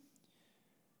you,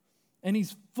 and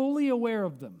he's fully aware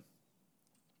of them.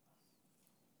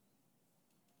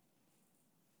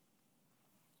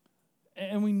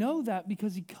 And we know that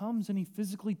because he comes and he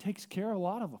physically takes care of a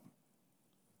lot of them.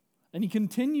 And he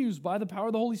continues by the power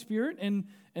of the Holy Spirit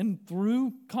and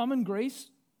through common grace,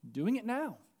 doing it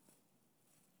now.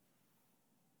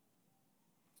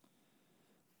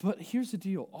 But here's the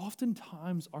deal.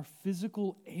 Oftentimes our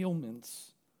physical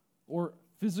ailments or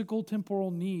physical temporal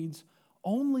needs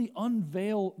only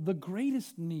unveil the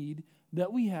greatest need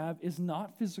that we have is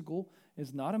not physical,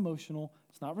 is not emotional,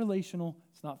 it's not relational,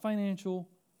 it's not financial.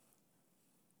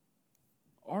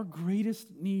 Our greatest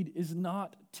need is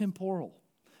not temporal,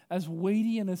 as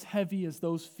weighty and as heavy as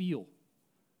those feel.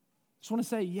 I just want to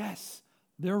say, yes,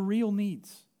 they're real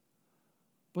needs,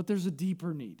 but there's a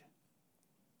deeper need.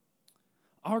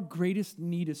 Our greatest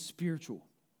need is spiritual.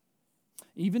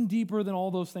 Even deeper than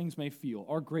all those things may feel.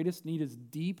 Our greatest need is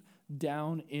deep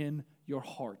down in your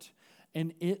heart.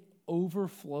 And it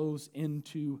overflows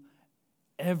into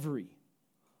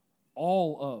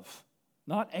all of,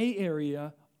 not a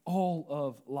area, all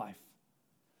of life.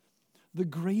 The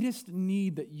greatest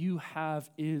need that you have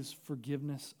is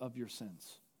forgiveness of your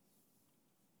sins.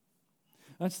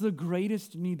 That's the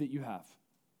greatest need that you have.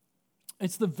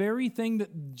 It's the very thing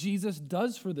that Jesus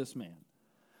does for this man.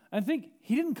 I think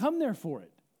he didn't come there for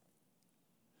it.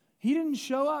 He didn't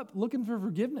show up looking for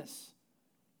forgiveness.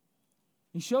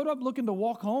 He showed up looking to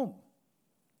walk home.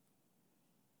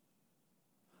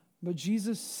 But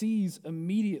Jesus sees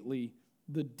immediately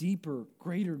the deeper,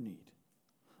 greater need.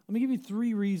 Let me give you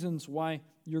 3 reasons why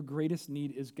your greatest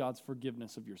need is God's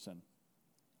forgiveness of your sin.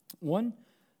 1,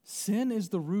 sin is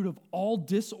the root of all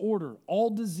disorder,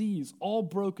 all disease, all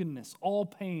brokenness, all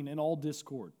pain, and all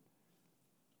discord.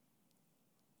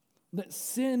 That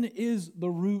sin is the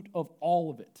root of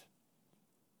all of it.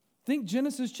 Think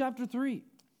Genesis chapter 3.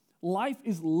 Life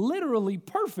is literally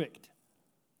perfect.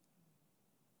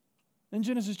 In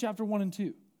Genesis chapter 1 and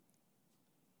 2.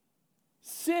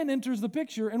 Sin enters the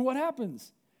picture, and what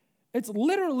happens? It's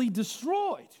literally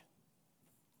destroyed.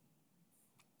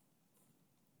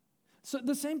 So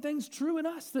the same thing's true in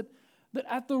us, that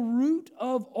at the root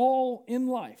of all in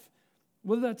life,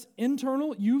 whether that's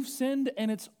internal, you've sinned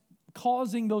and it's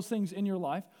causing those things in your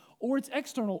life, or it's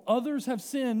external, others have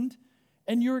sinned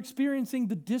and you're experiencing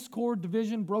the discord,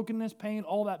 division, brokenness, pain,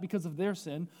 all that because of their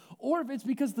sin, or if it's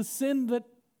because the sin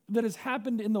that has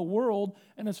happened in the world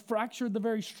and has fractured the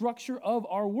very structure of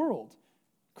our world,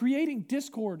 creating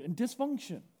discord and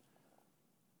dysfunction.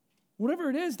 Whatever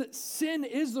it is, that sin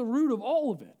is the root of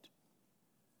all of it.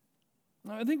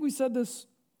 I think we said this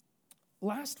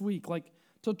last week, like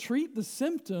to treat the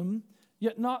symptom,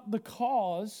 yet not the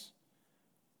cause,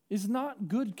 is not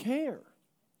good care.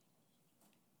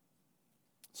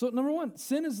 So number 1,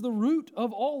 sin is the root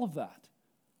of all of that.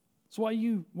 That's why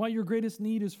your greatest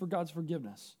need is for God's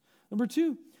forgiveness. Number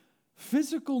 2,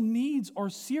 physical needs are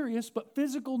serious, but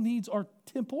physical needs are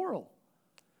temporal.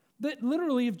 That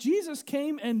literally, if Jesus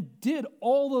came and did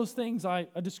all those things I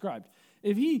described,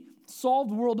 if he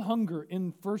solved world hunger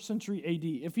in 1st century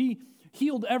AD, if he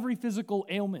healed every physical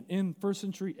ailment in 1st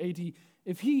century AD,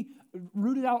 if he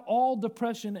rooted out all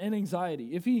depression and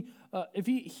anxiety, if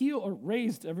he healed or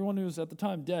raised everyone who was at the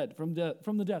time dead from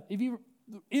the death, if he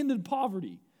ended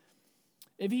poverty,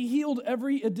 if he healed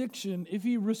every addiction, if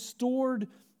he restored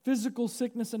physical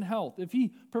sickness and health, if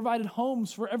he provided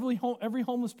homes for every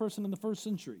homeless person in the 1st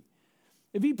century,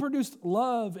 if he produced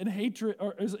love and hatred,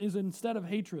 or is instead of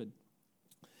hatred,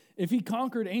 if he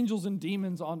conquered angels and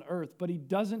demons on earth, but he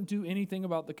doesn't do anything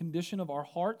about the condition of our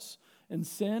hearts and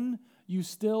sin, you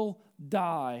still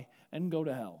die and go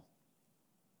to hell.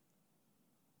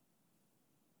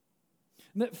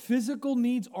 And that physical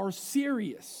needs are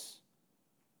serious.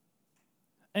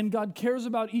 And God cares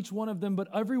about each one of them, but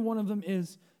every one of them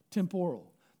is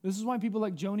temporal. This is why people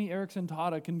like Joni Eareckson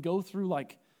Tada can go through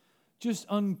like just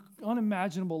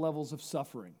unimaginable levels of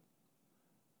suffering,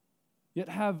 yet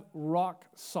have rock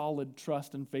solid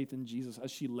trust and faith in Jesus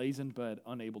as she lays in bed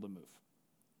unable to move.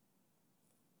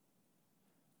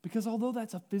 Because although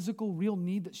that's a physical, real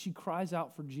need that she cries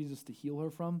out for Jesus to heal her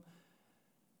from,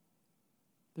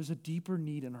 there's a deeper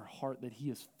need in her heart that he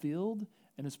is filled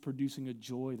and is producing a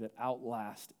joy that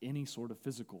outlasts any sort of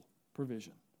physical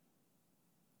provision.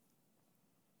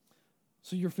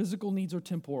 So your physical needs are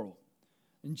temporal,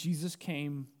 and Jesus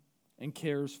came and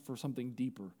cares for something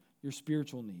deeper, your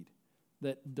spiritual need,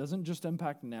 that doesn't just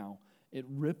impact now, it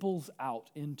ripples out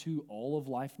into all of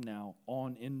life now,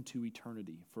 on into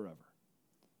eternity forever.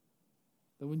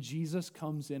 That when Jesus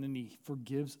comes in and he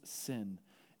forgives sin,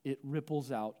 it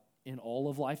ripples out in all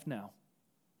of life now.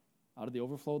 Out of the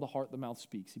overflow of the heart, the mouth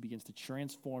speaks. He begins to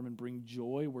transform and bring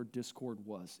joy where discord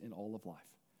was in all of life.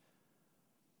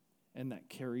 And that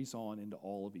carries on into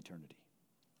all of eternity.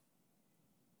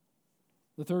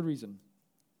 The third reason,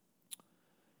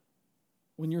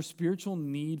 when your spiritual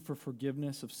need for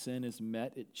forgiveness of sin is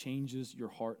met, it changes your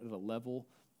heart at a level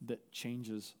that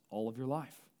changes all of your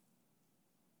life.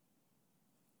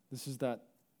 This is that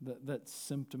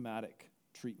symptomatic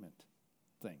treatment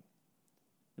thing.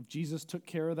 If Jesus took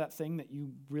care of that thing that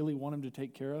you really want him to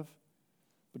take care of,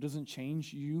 but doesn't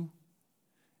change you,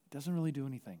 it doesn't really do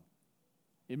anything.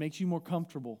 It makes you more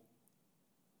comfortable.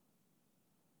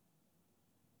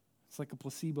 It's like a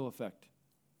placebo effect.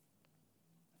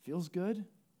 It feels good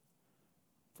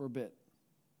for a bit.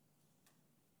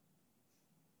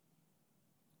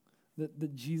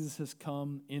 That Jesus has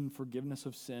come in forgiveness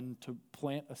of sin to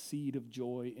plant a seed of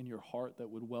joy in your heart that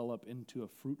would well up into a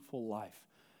fruitful life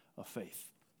of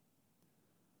faith.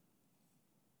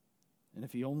 And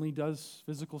if he only does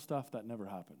physical stuff, that never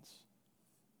happens.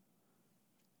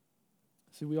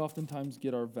 See, we oftentimes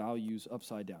get our values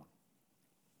upside down.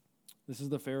 This is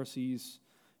the Pharisees.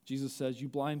 Jesus says, you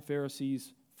blind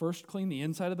Pharisees, first clean the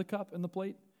inside of the cup and the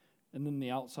plate, and then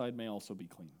the outside may also be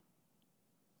clean.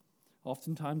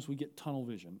 Oftentimes we get tunnel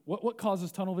vision. What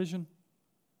causes tunnel vision?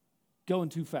 Going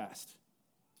too fast.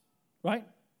 Right?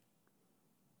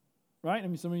 Right? I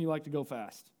mean, some of you like to go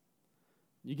fast.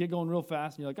 You get going real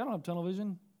fast, and you're like, I don't have tunnel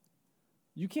vision.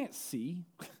 You can't see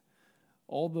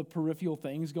all the peripheral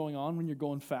things going on when you're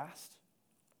going fast.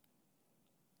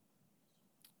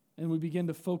 And we begin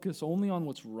to focus only on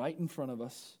what's right in front of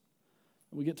us.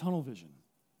 And we get tunnel vision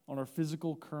on our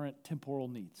physical, current, temporal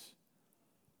needs.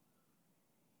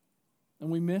 And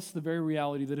we miss the very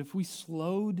reality that if we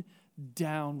slowed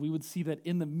down, we would see that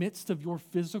in the midst of your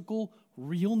physical,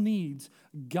 real needs,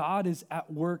 God is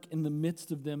at work in the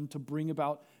midst of them to bring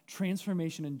about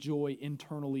transformation and joy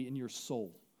internally in your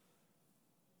soul.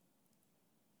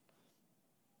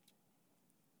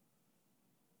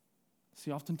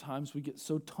 See, oftentimes we get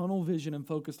so tunnel vision and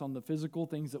focused on the physical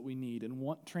things that we need and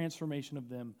want transformation of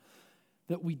them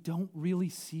that we don't really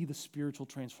see the spiritual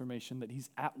transformation that he's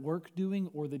at work doing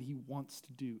or that he wants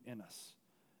to do in us.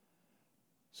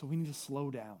 So we need to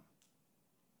slow down.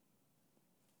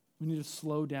 We need to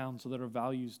slow down so that our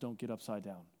values don't get upside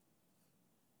down.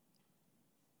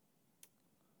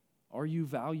 Are you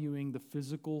valuing the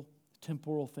physical,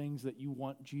 temporal things that you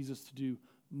want Jesus to do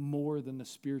more than the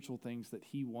spiritual things that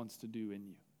he wants to do in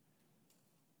you?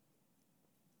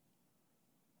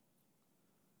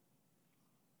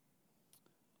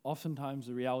 Oftentimes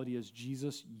the reality is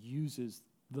Jesus uses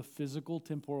the physical,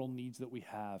 temporal needs that we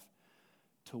have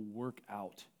to work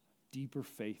out deeper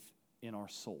faith in our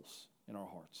souls, in our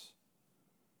hearts.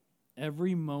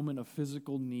 Every moment of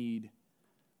physical need,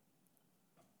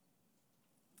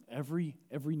 every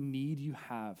need you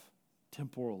have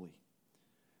temporally,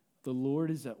 the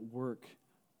Lord is at work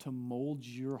to mold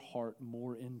your heart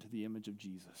more into the image of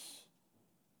Jesus.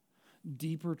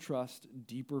 Deeper trust,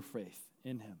 deeper faith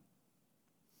in him.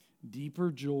 Deeper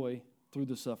joy through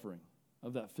the suffering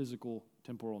of that physical,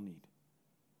 temporal need.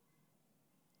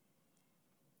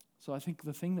 So I think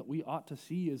the thing that we ought to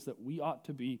see is that we ought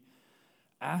to be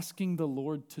asking the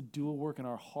Lord to do a work in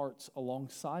our hearts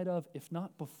alongside of, if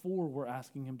not before, we're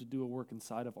asking him to do a work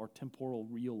inside of our temporal,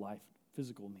 real life,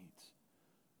 physical needs.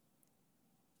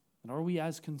 And are we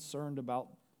as concerned about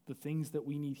the things that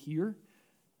we need here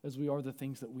as we are the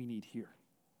things that we need here?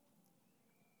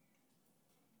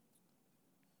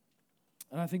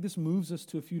 And I think this moves us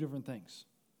to a few different things.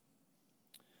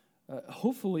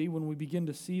 Hopefully, when we begin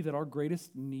to see that our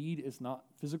greatest need is not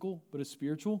physical, but is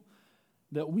spiritual,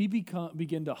 that we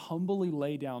begin to humbly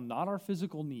lay down not our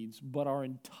physical needs, but our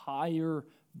entire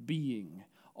being,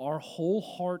 our whole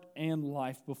heart and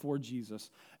life before Jesus.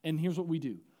 And here's what we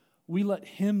do. We let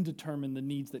him determine the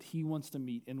needs that he wants to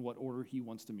meet in what order he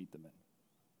wants to meet them in.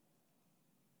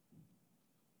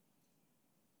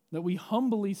 That we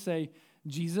humbly say,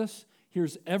 Jesus,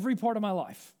 here's every part of my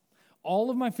life.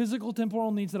 All of my physical,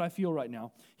 temporal needs that I feel right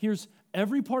now. Here's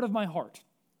every part of my heart.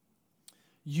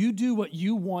 You do what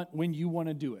you want when you want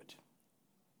to do it.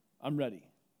 I'm ready.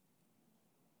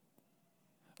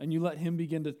 And you let him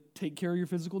begin to take care of your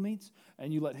physical needs,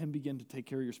 and you let him begin to take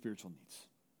care of your spiritual needs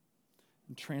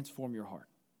and transform your heart.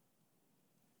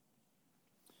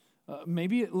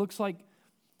 Maybe it looks like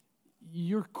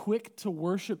you're quick to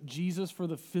worship Jesus for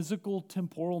the physical,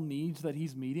 temporal needs that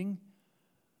he's meeting,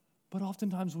 but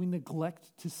oftentimes we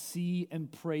neglect to see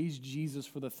and praise Jesus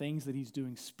for the things that he's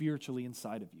doing spiritually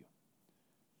inside of you.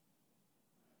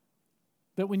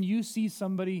 That when you see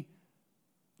somebody,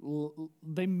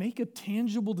 they make a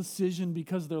tangible decision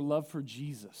because of their love for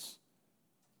Jesus.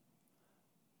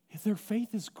 If their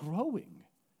faith is growing,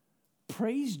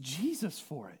 praise Jesus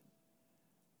for it.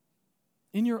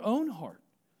 In your own heart,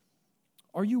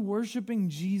 are you worshiping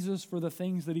Jesus for the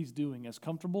things that he's doing, as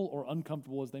comfortable or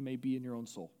uncomfortable as they may be in your own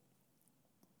soul?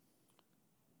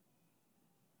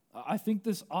 I think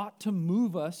this ought to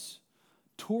move us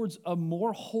towards a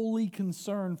more holy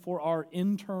concern for our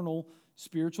internal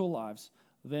spiritual lives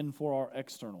than for our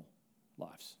external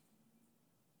lives.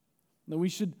 Now, we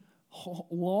should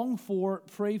long for,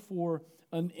 pray for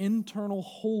an internal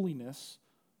holiness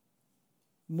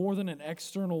more than an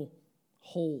external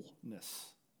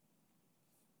wholeness.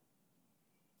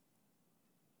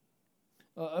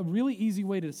 A really easy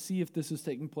way to see if this is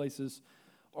taking place is,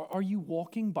 are you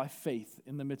walking by faith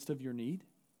in the midst of your need?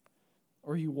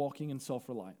 Or are you walking in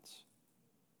self-reliance?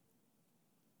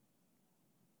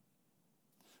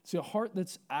 See, a heart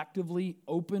that's actively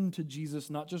open to Jesus,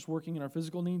 not just working in our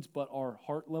physical needs, but our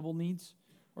heart level needs,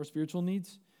 our spiritual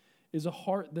needs, is a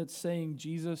heart that's saying,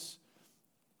 Jesus,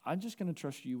 I'm just going to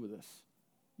trust you with this.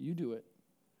 You do it.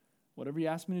 Whatever you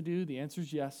ask me to do, the answer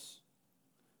is yes.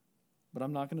 But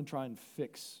I'm not going to try and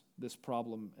fix this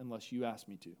problem unless you ask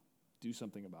me to. Do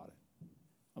something about it.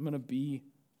 I'm going to be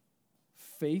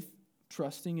faith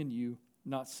trusting in you,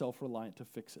 not self-reliant to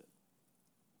fix it.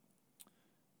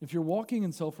 If you're walking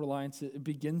in self-reliance, it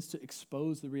begins to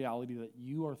expose the reality that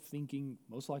you are thinking,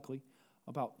 most likely,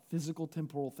 about physical,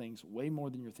 temporal things way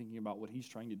more than you're thinking about what he's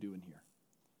trying to do in here.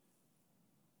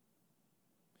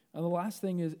 And the last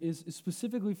thing is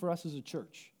specifically for us as a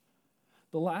church.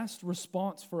 The last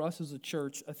response for us as a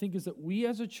church, I think, is that we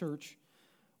as a church,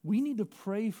 we need to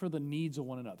pray for the needs of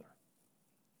one another.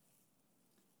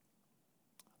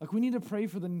 Like, we need to pray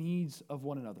for the needs of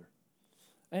one another.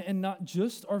 And not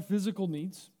just our physical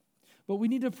needs, but we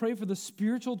need to pray for the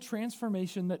spiritual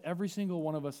transformation that every single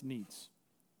one of us needs.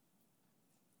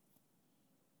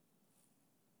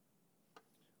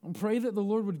 And pray that the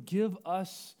Lord would give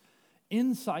us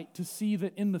insight to see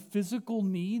that in the physical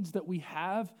needs that we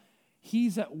have,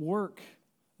 he's at work.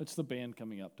 That's the band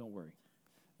coming up, don't worry.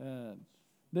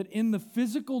 That in the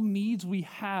physical needs we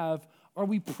have, are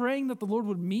we praying that the Lord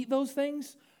would meet those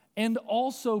things, and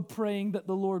also praying that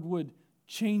the Lord would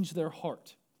change their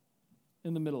heart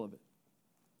in the middle of it?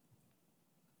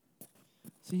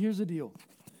 See, here's the deal.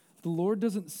 The Lord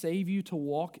doesn't save you to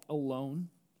walk alone.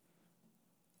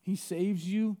 He saves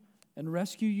you and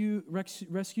rescues you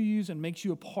and makes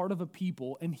you a part of a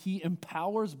people, and he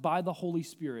empowers by the Holy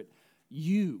Spirit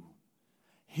you,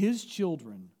 his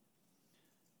children.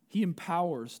 He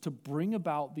empowers to bring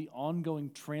about the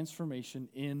ongoing transformation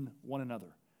in one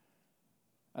another.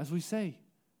 As we say,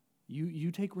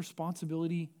 you take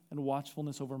responsibility and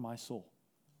watchfulness over my soul.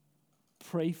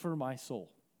 Pray for my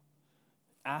soul.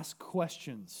 Ask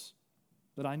questions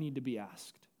that I need to be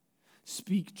asked.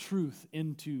 Speak truth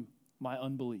into my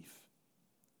unbelief.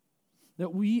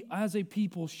 That we as a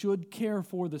people should care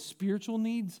for the spiritual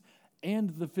needs and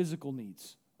the physical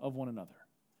needs of one another.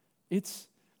 It's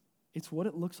what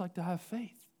it looks like to have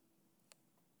faith.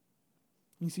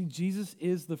 You see, Jesus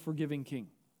is the forgiving King.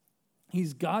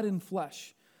 He's God in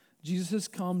flesh. Jesus has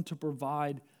come to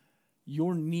provide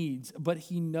your needs, but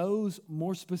he knows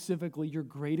more specifically your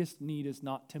greatest need is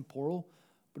not temporal,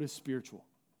 but is spiritual.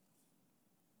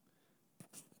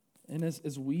 And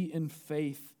as we in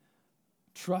faith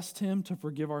trust him to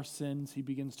forgive our sins, he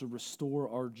begins to restore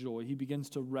our joy. He begins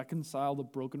to reconcile the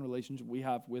broken relationship we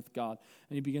have with God,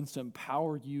 and he begins to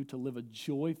empower you to live a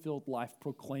joy-filled life,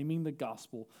 proclaiming the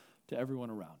gospel to everyone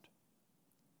around.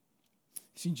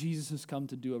 See, Jesus has come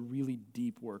to do a really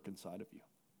deep work inside of you.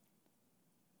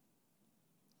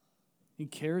 He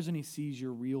cares and he sees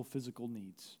your real physical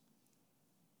needs,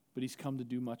 but he's come to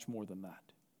do much more than that.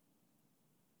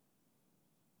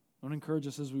 I want to encourage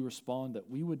us as we respond that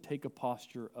we would take a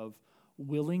posture of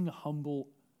willing, humble,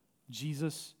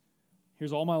 Jesus,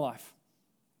 here's all my life.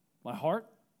 My heart,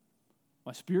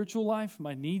 my spiritual life,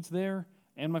 my needs there,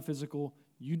 and my physical.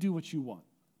 You do what you want.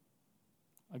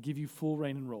 I'll give you full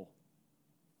reign and rule.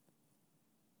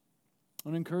 I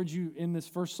want to encourage you in this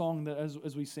first song that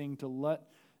as we sing to let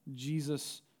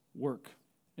Jesus work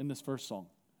in this first song.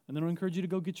 And then I want to encourage you to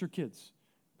go get your kids.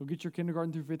 Go get your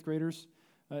kindergarten through fifth graders.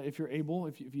 If you're able,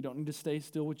 if you don't need to stay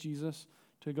still with Jesus,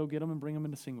 to go get them and bring them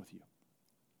in to sing with you.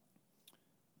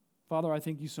 Father, I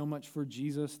thank you so much for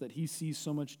Jesus, that he sees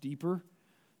so much deeper,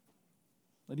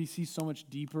 that he sees so much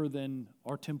deeper than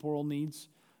our temporal needs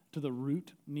to the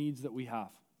root needs that we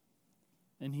have.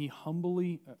 And he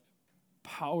humbly,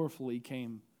 powerfully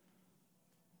came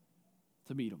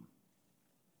to meet them.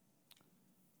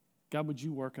 God, would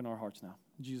you work in our hearts now?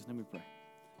 In Jesus' name we pray.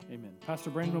 Amen. Pastor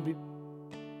Brandon will be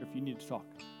if you need to talk.